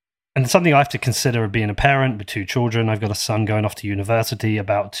 And something I have to consider being a parent with 2 children. I've got a son going off to university,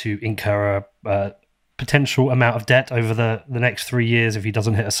 about to incur a potential amount of debt over the next 3 years if he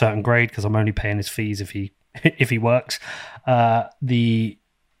doesn't hit a certain grade, because I'm only paying his fees if he works. The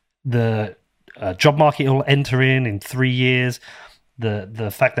job market he'll enter in 3 years. The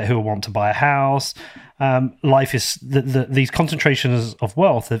fact that he'll want to buy a house, life is these concentrations of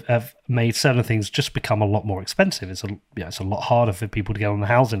wealth have made certain things just become a lot more expensive. It's a lot harder for people to get on the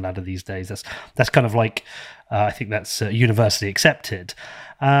housing ladder these days. That's kind of like I think that's universally accepted,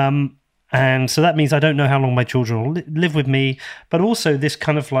 and so that means I don't know how long my children will live with me. But also this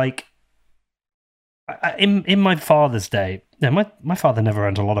kind of like in my father's day, my father never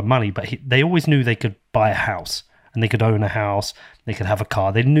earned a lot of money, but they always knew they could buy a house. And they could own a house, they could have a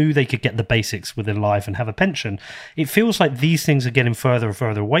car. They knew they could get the basics within life and have a pension. It feels like these things are getting further and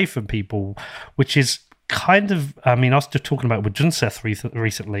further away from people, which is kind of, I mean, I was just talking about with Junseth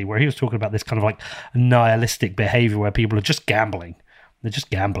recently, where he was talking about this kind of like nihilistic behavior where people are just gambling. They're just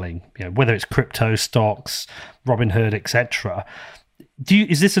gambling, whether it's crypto, stocks, Robinhood, etc.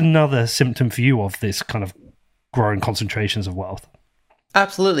 Is this another symptom for you of this kind of growing concentrations of wealth?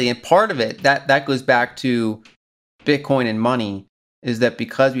 Absolutely. And part of it, that goes back to Bitcoin and money, is that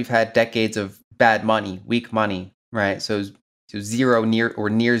because we've had decades of bad money, weak money, right? So zero,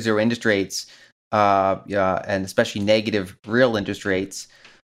 near zero interest rates, and especially negative real interest rates,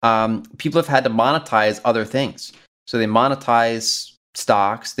 people have had to monetize other things. So they monetize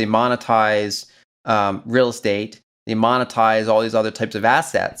stocks, they monetize real estate, they monetize all these other types of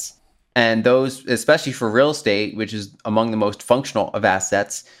assets. And those, especially for real estate, which is among the most functional of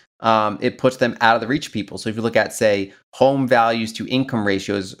assets, it puts them out of the reach of people. So if you look at, say, home values to income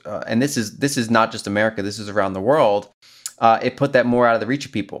ratios, and this is not just America, this is around the world, it put that more out of the reach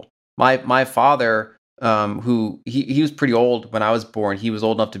of people. My father, who he was pretty old when I was born, he was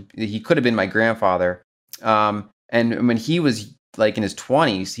old enough he could have been my grandfather. And when he was like in his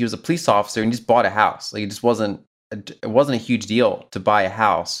 20s, he was a police officer and he just bought a house. Like it wasn't a huge deal to buy a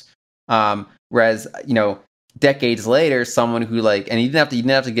house. Whereas, decades later, someone who and he didn't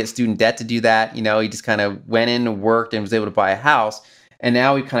have to get student debt to do that. He just kind of went in and worked and was able to buy a house. And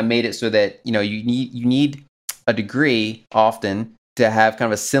now we've kind of made it so that, you need a degree often to have kind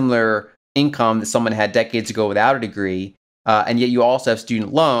of a similar income that someone had decades ago without a degree. And yet you also have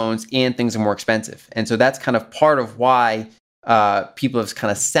student loans and things are more expensive. And so that's kind of part of why people have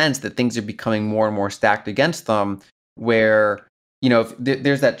kind of sensed that things are becoming more and more stacked against them, where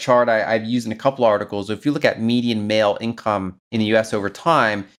there's that chart I've used in a couple articles. If you look at median male income in the U.S. over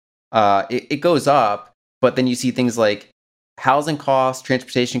time, it goes up, but then you see things like housing costs,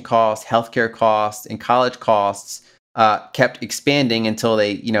 transportation costs, healthcare costs, and college costs kept expanding until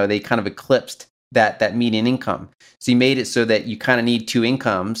they kind of eclipsed that median income. So you made it so that you kind of need two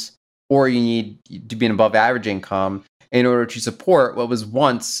incomes, or you need to be an above average income in order to support what was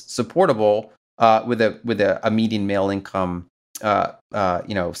once supportable with a median male income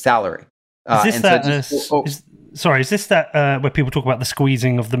salary. Is this that where people talk about the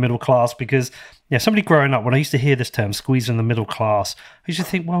squeezing of the middle class? Because somebody growing up, when I used to hear this term, squeezing the middle class, I used to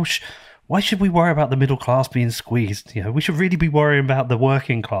think, well, why should we worry about the middle class being squeezed? We should really be worrying about the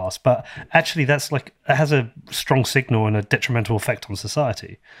working class. But actually, it has a strong signal and a detrimental effect on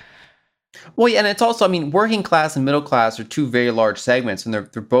society. Well, yeah, and it's also, working class and middle class are two very large segments, and they're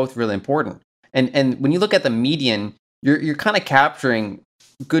both really important. And when you look at the median, you're kind of capturing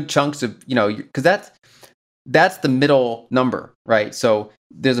good chunks of, because that's the middle number, right? So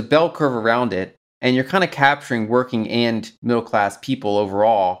there's a bell curve around it, and you're kind of capturing working and middle class people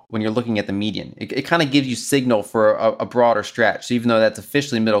overall when you're looking at the median. It kind of gives you signal for a broader stretch. So even though that's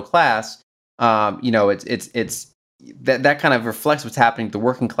officially middle class, it's that kind of reflects what's happening to the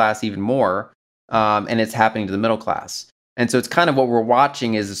working class even more, and it's happening to the middle class. And so it's kind of what we're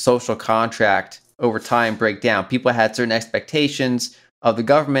watching is a social contract over time break down. People had certain expectations of the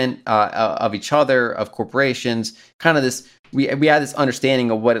government, of each other, of corporations. Kind of this, we had this understanding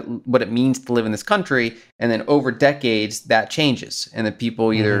of what it means to live in this country, and then over decades that changes, and the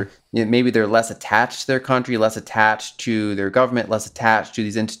people either maybe they're less attached to their country, less attached to their government, less attached to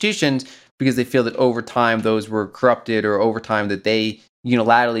these institutions because they feel that over time those were corrupted, or over time that they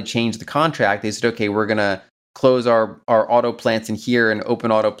unilaterally changed the contract. They said, okay, we're gonna close our auto plants in here and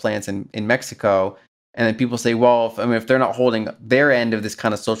open auto plants in Mexico. And then people say, well, if they're not holding their end of this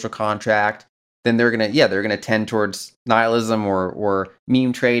kind of social contract, then they're gonna tend towards nihilism or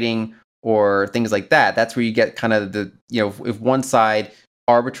meme trading or things like that. That's where you get kind of the, if one side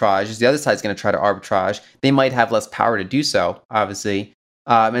arbitrages, the other side's going to try to arbitrage. They might have less power to do so, obviously.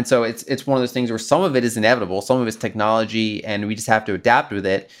 And so it's one of those things where some of it is inevitable, some of it's technology, and we just have to adapt with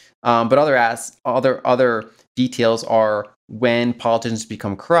it. But other details are when politicians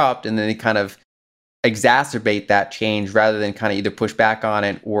become corrupt, and then they kind of exacerbate that change rather than kind of either push back on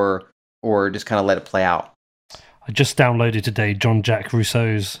it or just kind of let it play out. I just downloaded today Jean-Jacques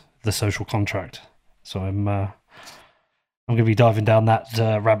Rousseau's The Social Contract, so I'm going to be diving down that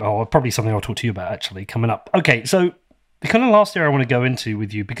rabbit hole. Probably something I'll talk to you about actually coming up. Okay, so the kind of last area I want to go into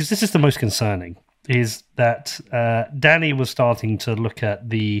with you, because this is the most concerning, is that Danny was starting to look at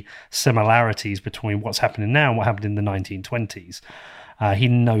the similarities between what's happening now and what happened in the 1920s. He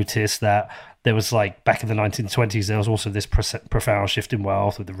noticed that there was, like, back in the 1920s, there was also this profound shift in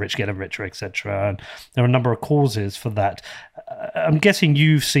wealth with the rich getting richer, etc. And there are a number of causes for that. I'm guessing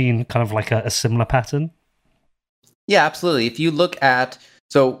you've seen kind of like a similar pattern? Yeah, absolutely. If you look at,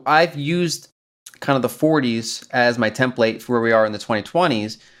 so I've used kind of the 40s as my template for where we are in the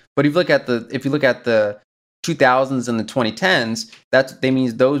 2020s, But if you look at the 2000s and the 2010s, that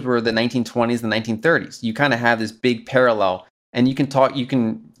means those were the 1920s and 1930s. You kind of have this big parallel, and you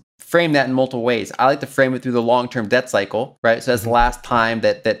can frame that in multiple ways. I like to frame it through the long-term debt cycle, right? So that's the last time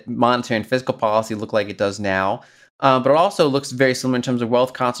that monetary and fiscal policy look like it does now. But it also looks very similar in terms of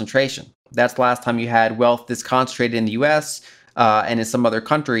wealth concentration. That's the last time you had wealth this concentrated in the U.S. And in some other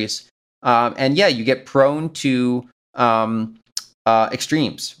countries. And yeah, you get prone to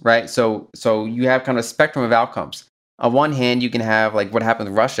extremes, right? So you have kind of a spectrum of outcomes. On one hand, you can have like what happened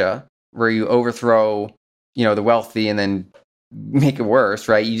in Russia, where you overthrow, the wealthy and then make it worse,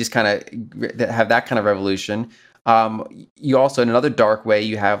 right? You just kind of have that kind of revolution. You also, in another dark way,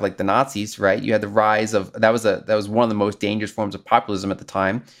 you have like the Nazis, right? You had the rise of that was one of the most dangerous forms of populism at the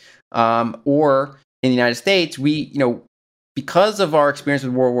time. Or in the United States, because of our experience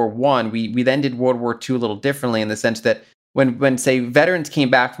with World War One, we then did World War II a little differently in the sense that when say veterans came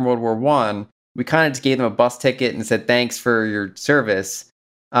back from World War One, we kind of just gave them a bus ticket and said thanks for your service.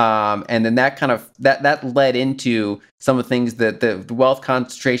 And then that kind of that led into some of the things that the wealth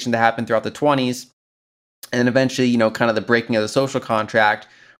concentration that happened throughout the 20s, and then eventually, kind of the breaking of the social contract.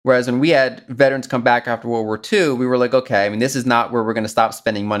 Whereas when we had veterans come back after World War II, we were like, okay, I mean, this is not where we're going to stop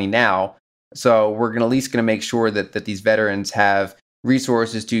spending money now. So we're at least going to make sure that these veterans have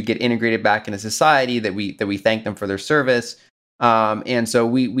resources to get integrated back into society, that we thank them for their service. And so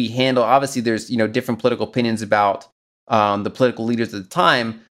we handle, obviously there's, different political opinions about the political leaders at the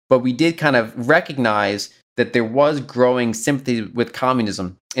time, but we did kind of recognize that there was growing sympathy with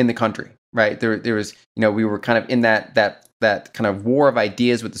communism in the country, right? There was, we were kind of in that kind of war of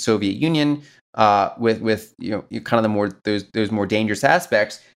ideas with the Soviet Union, with kind of those more dangerous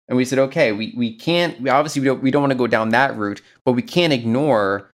aspects. And we said, okay, we don't want to go down that route, but we can't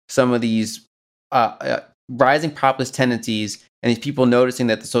ignore some of these rising populist tendencies and these people noticing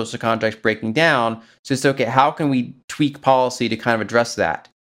that the social contract's breaking down. So it's okay, how can we tweak policy to kind of address that?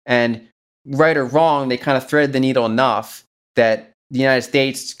 And right or wrong, they kind of threaded the needle enough that the United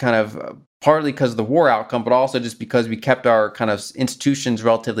States kind of, partly because of the war outcome, but also just because we kept our kind of institutions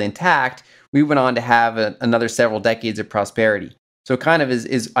relatively intact, we went on to have another several decades of prosperity. So it kind of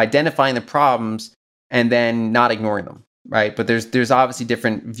is identifying the problems and then not ignoring them, right? But there's obviously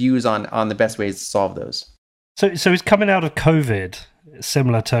different views on the best ways to solve those. So is coming out of COVID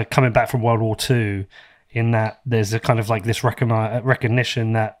similar to coming back from World War II, in that there's a kind of like this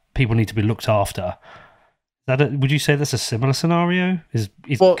recognition that people need to be looked after? Would you say that's a similar scenario? Is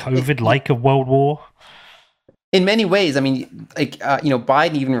COVID like a world war? In many ways, I mean, like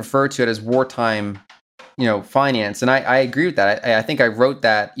Biden even referred to it as wartime, finance, and I agree with that. I think I wrote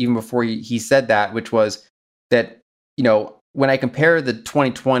that even before he said that, which was that when I compare the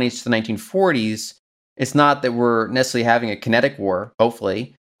 2020s to the 1940s, it's not that we're necessarily having a kinetic war,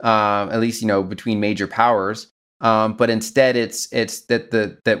 hopefully, at least between major powers, but instead it's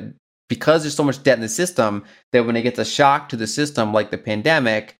that because there's so much debt in the system, that when it gets a shock to the system like the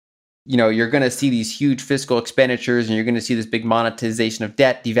pandemic, you're going to see these huge fiscal expenditures, and you're going to see this big monetization of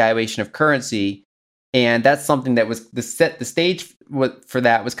debt, devaluation of currency. And that's something that was the stage for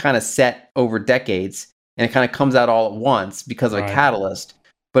that was kind of set over decades, and it kind of comes out all at once because of a catalyst.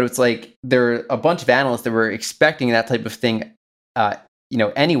 But it's like there are a bunch of analysts that were expecting that type of thing,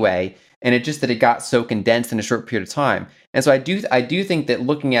 anyway, and it just that it got so condensed in a short period of time. And so I do think that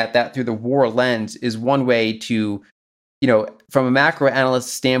looking at that through the war lens is one way to, from a macro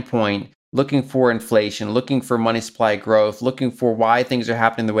analyst standpoint, looking for inflation, looking for money supply growth, looking for why things are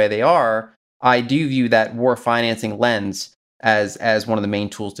happening the way they are. I do view that war financing lens as one of the main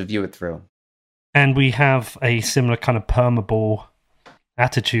tools to view it through. And we have a similar kind of permeable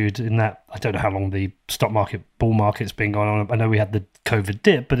attitude in that I don't know how long the stock market bull market's been going on. I know we had the COVID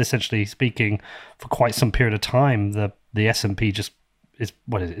dip, but essentially speaking, for quite some period of time, the S&P just is,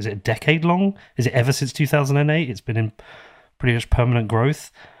 what is it a decade long? Is it ever since 2008? It's been in pretty much permanent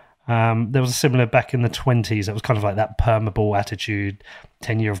growth. There was a similar back in the 20s. It was kind of like that permeable attitude,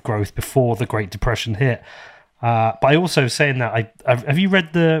 10-year of growth before the Great Depression hit. But I also saying that, have you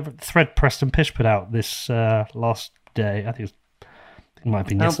read the thread Preston Pysh put out this last day? I think it might have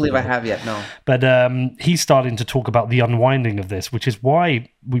been yesterday. I don't believe I have yet, no. But he's starting to talk about the unwinding of this, which is why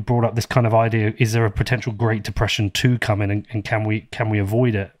we brought up this kind of idea. Is there a potential Great Depression 2 coming, and can we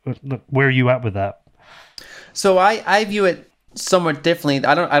avoid it? Look, where are you at with that? So I view it somewhat differently.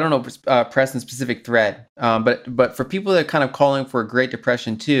 I don't know Preston's specific thread, but for people that are kind of calling for a Great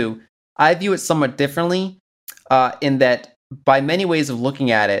Depression 2, I view it somewhat differently, in that by many ways of looking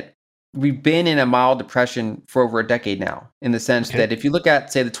at it, we've been in a mild depression for over a decade now, in the sense that if you look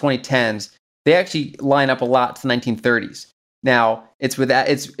at, say, the 2010s, they actually line up a lot to the 1930s. Now it's with that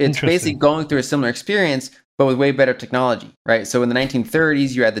it's basically going through a similar experience, but with way better technology, right? So in the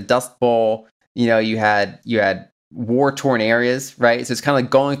 1930s, you had the Dust Bowl, you had war-torn areas, right? So it's kind of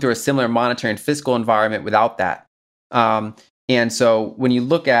like going through a similar monetary and fiscal environment without that. And so when you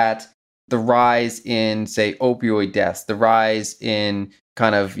look at the rise in, say, opioid deaths, the rise in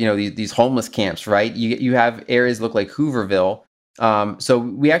kind of, these homeless camps, right? You have areas that look like Hooverville. So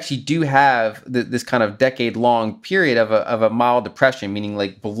we actually do have this kind of decade-long period of a mild depression, meaning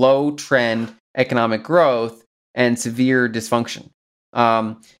like below trend economic growth and severe dysfunction.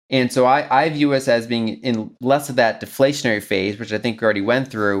 And so I view us as being in less of that deflationary phase, which I think we already went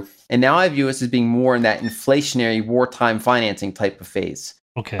through. And now I view us as being more in that inflationary wartime financing type of phase.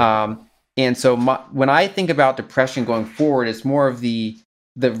 Okay. And so when I think about depression going forward, it's more of the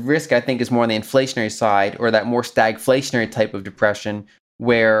risk, I think, is more on the inflationary side, or that more stagflationary type of depression,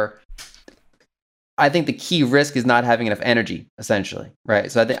 where I think the key risk is not having enough energy, essentially,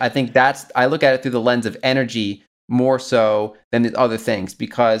 right? So I think I look at it through the lens of energy more so than the other things,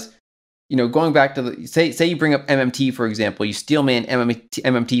 because going back to say you bring up MMT, for example, you steel man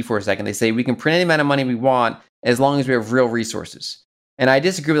MMT for a second. They say we can print any amount of money we want as long as we have real resources. And I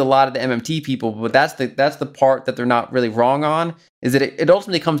disagree with a lot of the MMT people, but that's the part that they're not really wrong on, is that it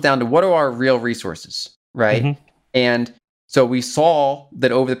ultimately comes down to what are our real resources, right? Mm-hmm. And so we saw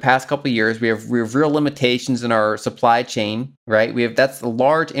that over the past couple of years, we have real limitations in our supply chain, right? That's a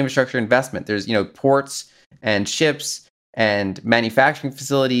large infrastructure investment. There's ports and ships and manufacturing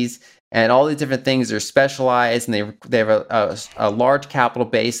facilities and all these different things are specialized, and they have a large capital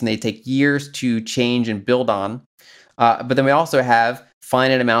base, and they take years to change and build on. But then we also have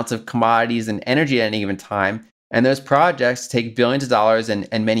finite amounts of commodities and energy at any given time. And those projects take billions of dollars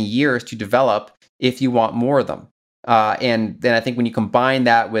and many years to develop if you want more of them. And then I think when you combine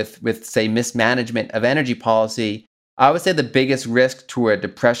that with say, mismanagement of energy policy, I would say the biggest risk to a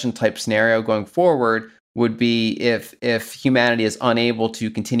depression type scenario going forward would be if humanity is unable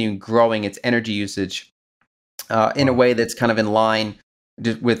to continue growing its energy usage in a way that's kind of in line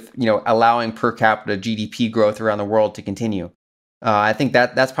with allowing per capita GDP growth around the world to continue. I think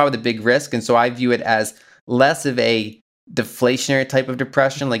that's probably the big risk, and so I view it as less of a deflationary type of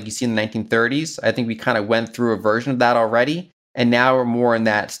depression like you see in the 1930s. I think we kind of went through a version of that already, and now we're more in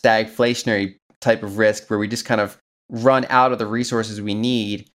that stagflationary type of risk where we just kind of run out of the resources we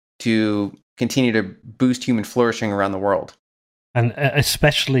need to continue to boost human flourishing around the world. And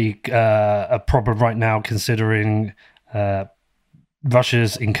especially a problem right now, considering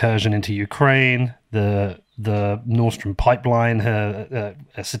Russia's incursion into Ukraine, the Nord Stream pipeline, a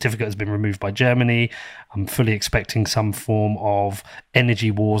certificate has been removed by Germany. I'm fully expecting some form of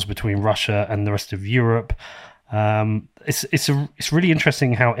energy wars between Russia and the rest of Europe. It's really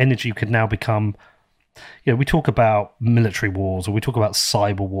interesting how energy could now become. We talk about military wars, or we talk about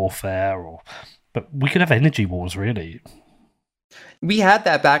cyber warfare, but we could have energy wars, really. We had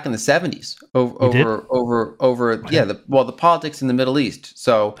that back in the 70s over okay. The politics in the Middle East.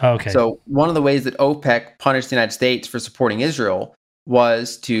 So one of the ways that OPEC punished the United States for supporting Israel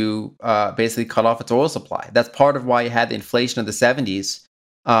was to basically cut off its oil supply. That's part of why you had the inflation of the 70s,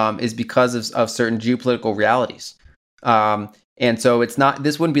 is because of certain geopolitical realities. And so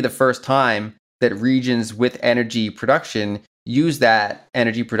this wouldn't be the first time that regions with energy production use that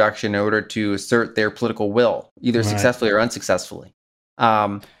energy production in order to assert their political will, either successfully or unsuccessfully.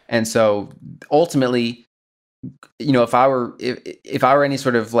 And so ultimately, if I were any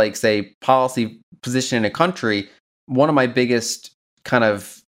sort of say policy position in a country, one of my biggest kind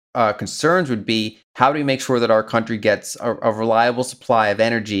of concerns would be, how do we make sure that our country gets a reliable supply of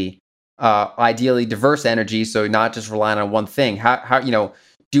energy, ideally diverse energy, so not just relying on one thing. How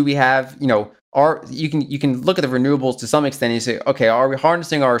do we have you can look at the renewables to some extent and you say, okay, are we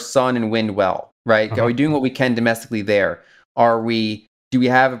harnessing our sun and wind well, right? Uh-huh. Are we doing what we can domestically there? Do we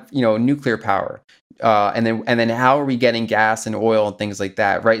have nuclear power? And then how are we getting gas and oil and things like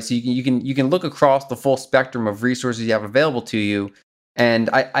that, right? So you can look across the full spectrum of resources you have available to you, and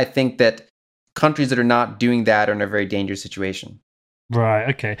I think that countries that are not doing that are in a very dangerous situation. Right.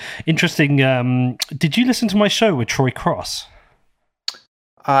 Okay. Interesting. Did you listen to my show with Troy Cross?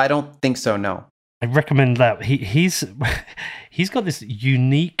 I don't think so. No. I recommend that. He's got this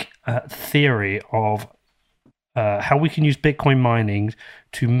unique theory of how we can use Bitcoin mining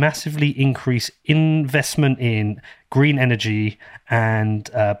to massively increase investment in green energy and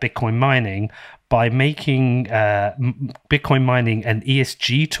Bitcoin mining by making Bitcoin mining an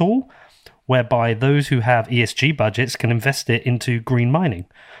ESG tool, whereby those who have ESG budgets can invest it into green mining.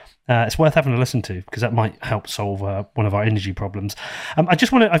 It's worth having a listen to because that might help solve one of our energy problems.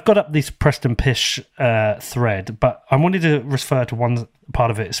 I've got up this Preston Pish thread, but I wanted to refer to one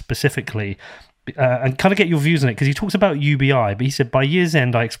part of it specifically and kind of get your views on it, because he talks about UBI, but he said, by year's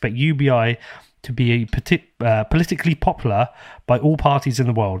end, I expect UBI to be politically popular by all parties in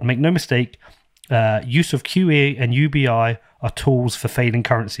the world. Make no mistake, use of QE and UBI are tools for failing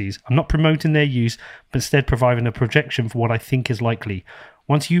currencies. I'm not promoting their use, but instead providing a projection for what I think is likely.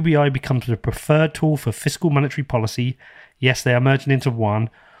 Once UBI becomes the preferred tool for fiscal monetary policy, yes, they are merging into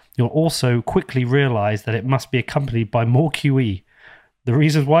one, you'll also quickly realize that it must be accompanied by more QE. The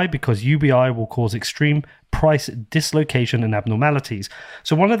reasons why? Because UBI will cause extreme price dislocation and abnormalities.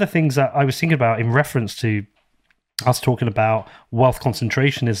 So one of the things that I was thinking about in reference to us talking about wealth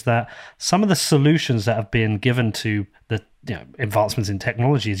concentration is that some of the solutions that have been given to the advancements in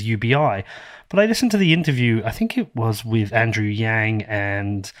technology is UBI. But I listened to the interview, I think it was with Andrew Yang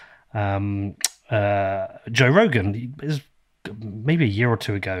and Joe Rogan. It was maybe a year or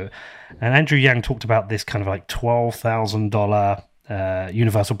two ago. And Andrew Yang talked about this kind of like $12,000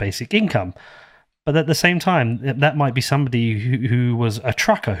 universal basic income. But at the same time, that might be somebody who was a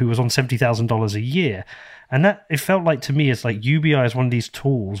trucker who was on $70,000 a year. And that, it felt like to me, it's like UBI is one of these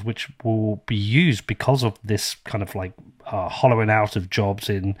tools which will be used because of this kind of like hollowing out of jobs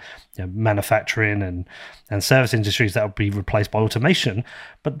in manufacturing and service industries that will be replaced by automation.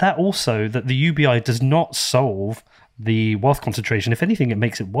 But that also, that the UBI does not solve the wealth concentration. If anything, it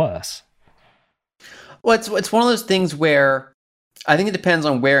makes it worse. Well, it's one of those things where I think it depends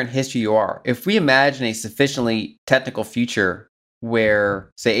on where in history you are. If we imagine a sufficiently technical future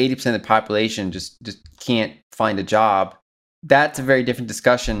where, say, 80% of the population just can't find a job, that's a very different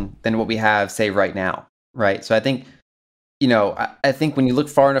discussion than what we have, say, right now, right? So I think, I think when you look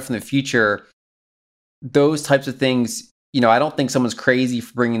far enough in the future, those types of things, I don't think someone's crazy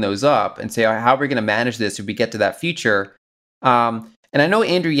for bringing those up and say, how are we going to manage this if we get to that future? And I know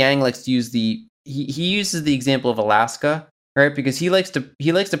Andrew Yang likes to use he uses the example of Alaska, right? Because he likes to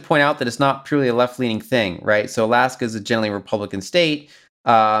point out that it's not purely a left-leaning thing, right? So Alaska is a generally Republican state,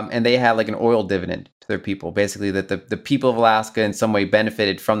 and they had like an oil dividend to their people. Basically, that the people of Alaska in some way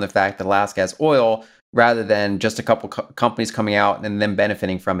benefited from the fact that Alaska has oil, rather than just a couple companies coming out and them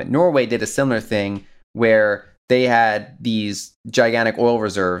benefiting from it. Norway did a similar thing where they had these gigantic oil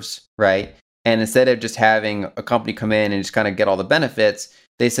reserves, right? And instead of just having a company come in and just kind of get all the benefits,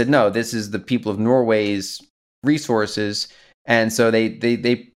 they said, no, this is the people of Norway's resources. And so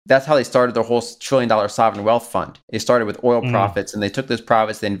that's how they started their whole $1 trillion sovereign wealth fund. It started with oil profits, and they took those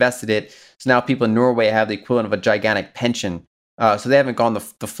profits, they invested it. So now people in Norway have the equivalent of a gigantic pension. So they haven't gone the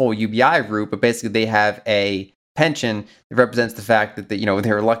full UBI route, but basically they have a pension that represents the fact that they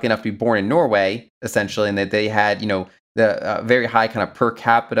were lucky enough to be born in Norway, essentially, and that they had the very high kind of per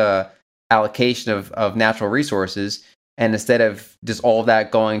capita allocation of natural resources. And instead of just all of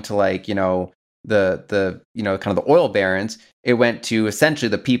that going to like the kind of the oil barons, it went to essentially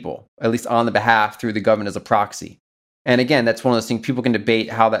the people, at least on the behalf through the government as a proxy. And again, that's one of those things people can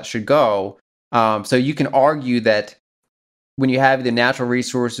debate how that should go. So you can argue that when you have either natural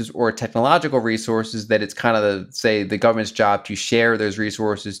resources or technological resources, that it's kind of the government's job to share those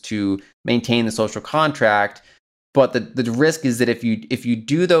resources to maintain the social contract. But the risk is that if you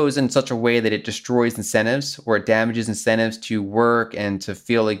do those in such a way that it destroys incentives or it damages incentives to work and to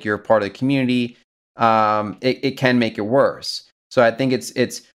feel like you're a part of the community, it can make it worse. So I think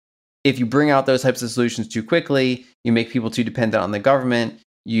it's if you bring out those types of solutions too quickly, you make people too dependent on the government,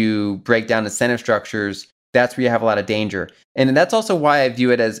 you break down incentive structures, that's where you have a lot of danger. And that's also why I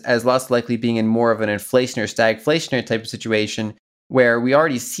view it as less likely being in more of an inflation or stagflationary type of situation, where we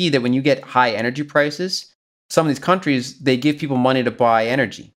already see that when you get high energy prices, some of these countries, they give people money to buy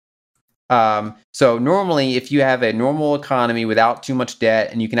energy. So normally, if you have a normal economy without too much debt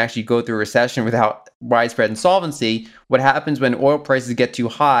and you can actually go through a recession without widespread insolvency, what happens when oil prices get too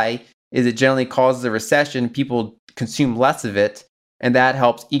high is it generally causes a recession. People consume less of it, and that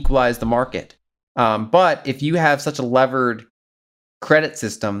helps equalize the market. But if you have such a levered credit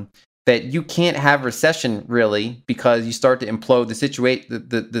system that you can't have recession really, because you start to implode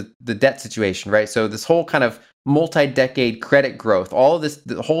the debt situation, right? So this whole kind of multi-decade credit growth, all of this,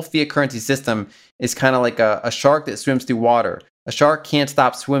 the whole fiat currency system is kind of like a shark that swims through water. A shark can't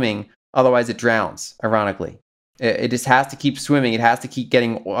stop swimming, otherwise it drowns, ironically. It just has to keep swimming. It has to keep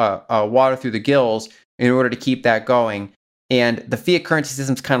getting water through the gills in order to keep that going. And the fiat currency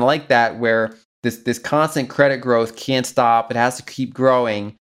system is kind of like that, where this constant credit growth can't stop. It has to keep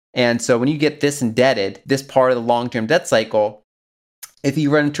growing. And so when you get this indebted, this part of the long-term debt cycle, if you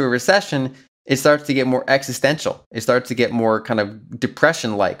run into a recession, it starts to get more existential. It starts to get more kind of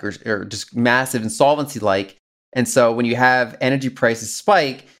depression-like or just massive insolvency-like. And so when you have energy prices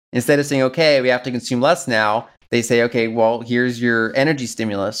spike, instead of saying, okay, we have to consume less now, they say, okay, well, here's your energy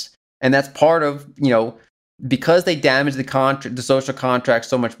stimulus. And that's part of, because they damaged the social contract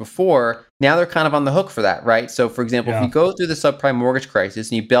so much before, now they're kind of on the hook for that, right? So, for example, if you go through the subprime mortgage crisis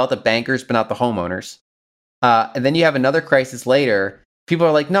and you bail out the bankers but not the homeowners, and then you have another crisis later, people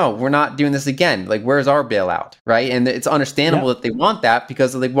are like, no, we're not doing this again. Like, where's our bailout, right? And it's understandable that they want that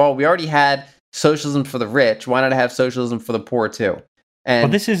because they're like, well, we already had socialism for the rich. Why not have socialism for the poor too?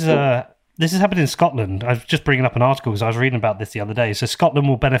 And this is happening in Scotland. I was just bringing up an article because I was reading about this the other day. So Scotland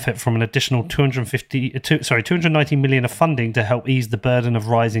will benefit from an additional 290 million of funding to help ease the burden of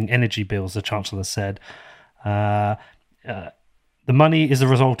rising energy bills, the Chancellor said. The money is the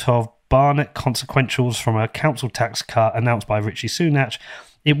result of Barnett consequentials from a council tax cut announced by Rishi Sunak.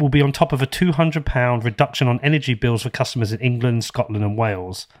 It will be on top of a £200 reduction on energy bills for customers in England, Scotland and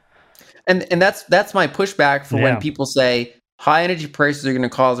Wales. And that's my pushback for when people say high energy prices are going to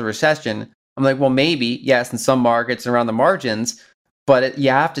cause a recession. I'm like, well, maybe, yes, in some markets around the margins, but you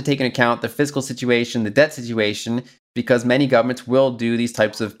have to take into account the fiscal situation, the debt situation, because many governments will do these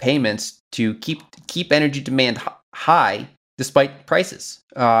types of payments to keep energy demand high despite prices.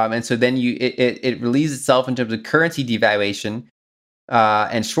 And so then it relieves itself in terms of currency devaluation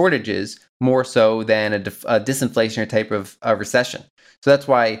and shortages more so than a disinflationary type of recession. So that's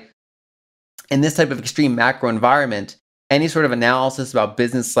why in this type of extreme macro environment, any sort of analysis about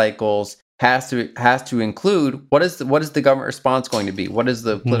business cycles has to include what is the government response going to be? What is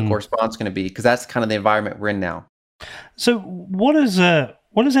the political response going to be? Because that's kind of the environment we're in now. So what has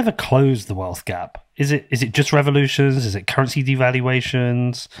ever closed the wealth gap? Is it just revolutions? Is it currency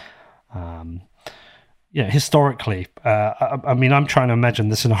devaluations? Historically, I mean, I'm trying to imagine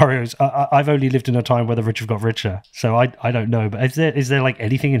the scenarios. I've only lived in a time where the rich have got richer, so I don't know. But is there like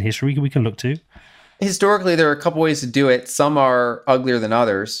anything in history we can look to? Historically, there are a couple ways to do it. Some are uglier than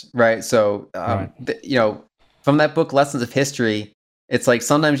others, right? So, from that book, Lessons of History, it's like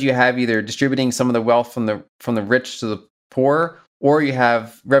sometimes you have either distributing some of the wealth from the rich to the poor, or you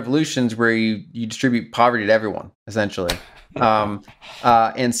have revolutions where you distribute poverty to everyone, essentially.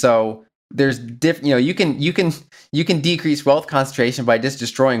 And so there's you can decrease wealth concentration by just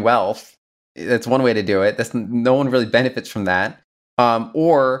destroying wealth. That's one way to do it. No one really benefits from that.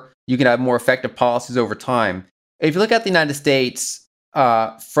 Or you can have more effective policies over time. If you look at the United States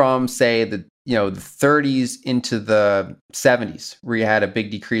from, say, the 30s into the 70s, where you had a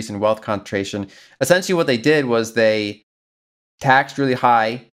big decrease in wealth concentration, essentially what they did was they taxed really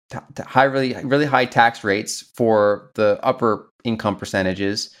high tax rates for the upper income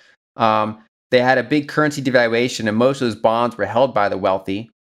percentages. They had a big currency devaluation, and most of those bonds were held by the wealthy.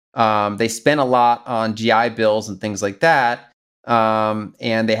 They spent a lot on GI bills and things like that.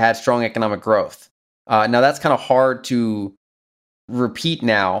 And they had strong economic growth. Now that's kind of hard to repeat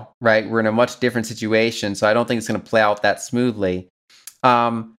now, right? We're in a much different situation, so I don't think it's going to play out that smoothly.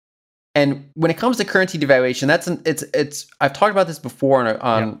 And when it comes to currency devaluation, I've talked about this before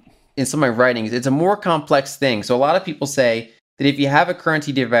in some of my writings. It's a more complex thing. So a lot of people say that if you have a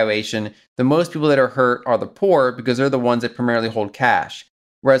currency devaluation, the most people that are hurt are the poor because they're the ones that primarily hold cash.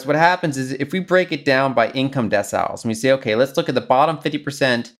 Whereas what happens is if we break it down by income deciles, and we say, okay, let's look at the bottom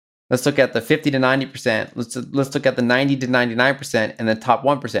 50%, let's look at the 50 to 90%, let's look at the 90 to 99%, and the top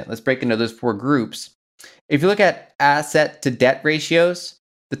 1%. Let's break into those four groups. If you look at asset to debt ratios,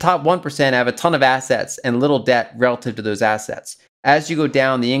 the top 1% have a ton of assets and little debt relative to those assets. As you go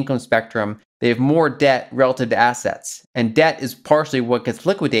down the income spectrum, they have more debt relative to assets. And debt is partially what gets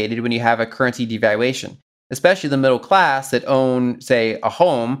liquidated when you have a currency devaluation. Especially the middle class that own, say, a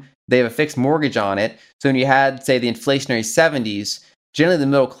home, they have a fixed mortgage on it. So when you had, say, the inflationary 70s, generally the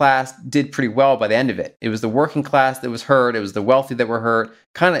middle class did pretty well by the end of it. It was the working class that was hurt. It was the wealthy that were hurt,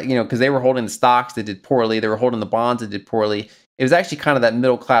 kind of, because they were holding the stocks that did poorly. They were holding the bonds that did poorly. It was actually kind of that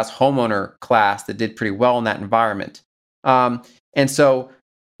middle class homeowner class that did pretty well in that environment. And so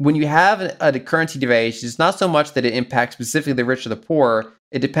when you have a currency devaluation, it's not so much that it impacts specifically the rich or the poor.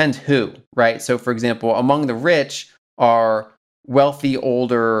 It depends who, right? So, for example, among the rich are wealthy,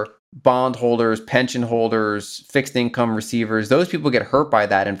 older bondholders, pension holders, fixed income receivers. Those people get hurt by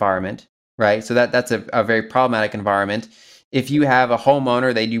that environment, right? So that's a very problematic environment. If you have a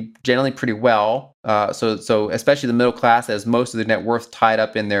homeowner, they do generally pretty well. So especially the middle class has most of their net worth tied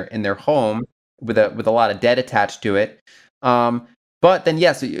up in their home with a lot of debt attached to it. But then,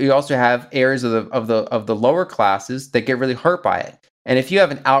 yes, you also have areas of the lower classes that get really hurt by it. And if you have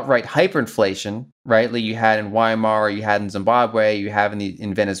an outright hyperinflation, right, like you had in Weimar, or you had in Zimbabwe, you have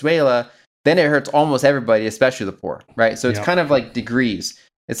in Venezuela, then it hurts almost everybody, especially the poor, right? So it's Yep. kind of like degrees.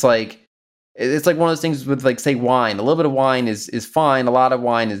 It's like one of those things with, like, say, wine. A little bit of wine is fine. A lot of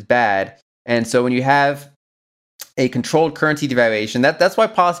wine is bad. And so when you have a controlled currency devaluation, that's why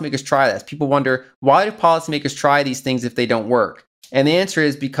policymakers try this. People wonder, why do policymakers try these things if they don't work? And the answer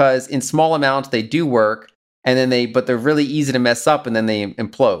is because in small amounts they do work, and then but they're really easy to mess up, and then they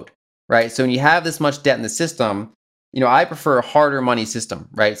implode, right? So when you have this much debt in the system, I prefer a harder money system,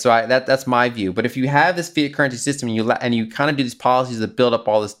 right? So that's my view. But if you have this fiat currency system and you kind of do these policies that build up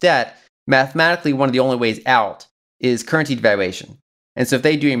all this debt, mathematically one of the only ways out is currency devaluation. And so if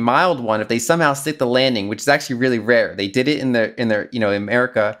they do a mild one, if they somehow stick the landing, which is actually really rare, they did it in their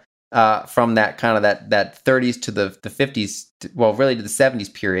America from that kind of that 30s to the 50s, well, really to the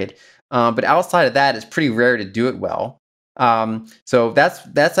 70s period. But outside of that, it's pretty rare to do it well. So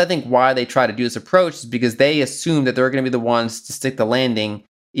that's I think why they try to do this approach, is because they assume that they're going to be the ones to stick the landing,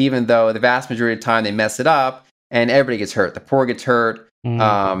 even though the vast majority of the time they mess it up and everybody gets hurt. The poor gets hurt. A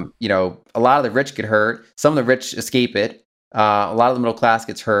lot of the rich get hurt. Some of the rich escape it. A lot of the middle class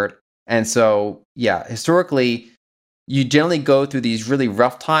gets hurt. And so, yeah, historically, you generally go through these really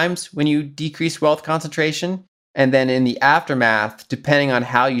rough times when you decrease wealth concentration. And then in the aftermath, depending on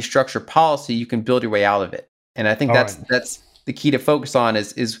how you structure policy, you can build your way out of it. And I think that's the key to focus on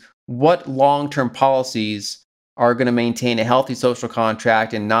is what long-term policies are going to maintain a healthy social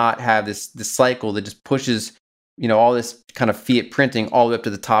contract and not have this cycle that just pushes, all this kind of fiat printing all the way up to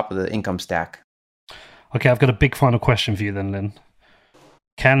the top of the income stack. Okay, I've got a big final question for you then, Lynn.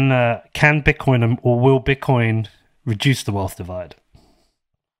 Can Bitcoin or will Bitcoin reduce the wealth divide?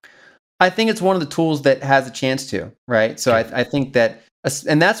 I think it's one of the tools that has a chance to, right? So I think that,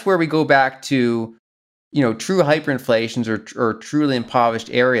 and that's where we go back to, true hyperinflations or truly impoverished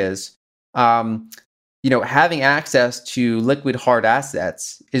areas. Having access to liquid hard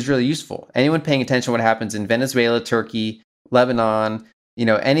assets is really useful. Anyone paying attention to what happens in Venezuela, Turkey, Lebanon,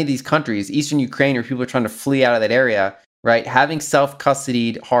 any of these countries, Eastern Ukraine, where people are trying to flee out of that area, right? Having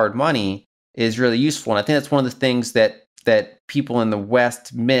self-custodied hard money is really useful. And I think that's one of the things that people in the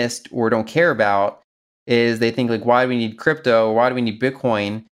West missed or don't care about, is they think, like, why do we need crypto? Why do we need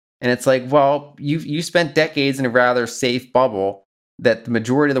Bitcoin? And it's like, well, you spent decades in a rather safe bubble that the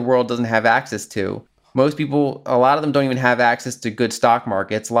majority of the world doesn't have access to. Most people, a lot of them don't even have access to good stock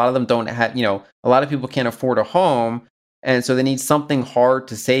markets. A lot of them don't have, a lot of people can't afford a home. And so they need something hard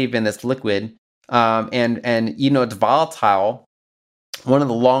to save in that's liquid. And it's volatile. One of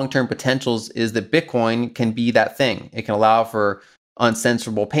the long-term potentials is that Bitcoin can be that thing. It can allow for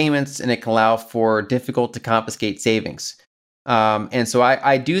uncensorable payments, and it can allow for difficult to confiscate savings. And so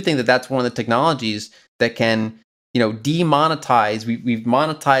I do think that that's one of the technologies that can, demonetize. We've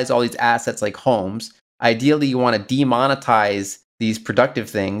monetized all these assets like homes. Ideally, you want to demonetize these productive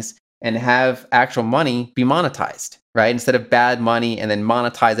things and have actual money be monetized, right? Instead of bad money and then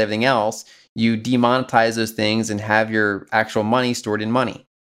monetize everything else, you demonetize those things and have your actual money stored in money.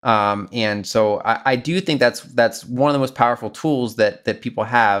 And so I do think that's one of the most powerful tools that people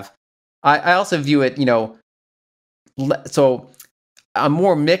have. I also view it, so I'm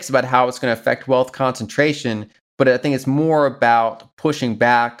more mixed about how it's going to affect wealth concentration, but I think it's more about pushing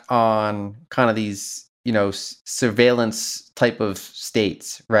back on kind of these, surveillance type of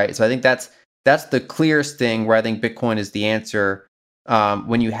states, right? So I think that's the clearest thing where I think Bitcoin is the answer.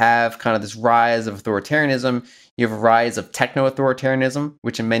 When you have kind of this rise of authoritarianism, you have a rise of techno-authoritarianism,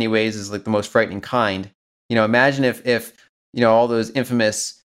 which in many ways is like the most frightening kind. Imagine if all those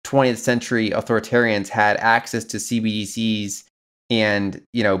infamous 20th century authoritarians had access to CBDCs and,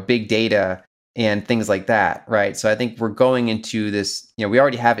 big data and things like that, right? So I think we're going into this, we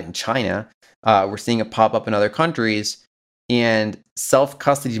already have it in China. We're seeing it pop up in other countries, and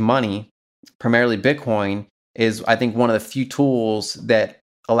self-custody money, primarily Bitcoin, is, I think, one of the few tools that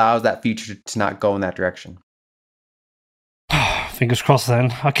allows that future to not go in that direction. Fingers crossed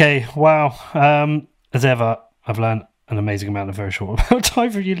then. Okay, wow. As ever, I've learned an amazing amount in a very short amount of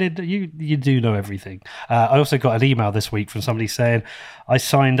time from you, Linda. You do know everything. I also got an email this week from somebody saying I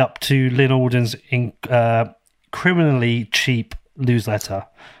signed up to Lynn Alden's criminally cheap newsletter,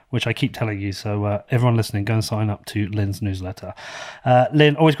 which I keep telling you. So everyone listening, go and sign up to Lynn's newsletter.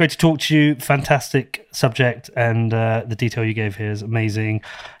 Lynn, always great to talk to you. Fantastic subject, and the detail you gave here is amazing.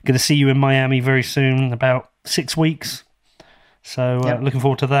 Going to see you in Miami very soon, about 6 weeks. So looking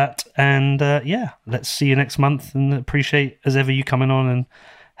forward to that. And let's see you next month, and appreciate, as ever, you coming on and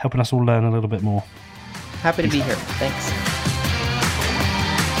helping us all learn a little bit more. Happy to be here. Thanks.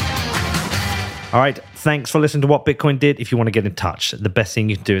 All right, thanks for listening to What Bitcoin Did. If you want to get in touch, the best thing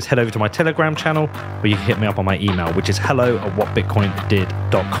you can do is head over to my Telegram channel, or you can hit me up on my email, which is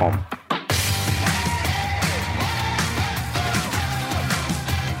hello@whatbitcoindid.com.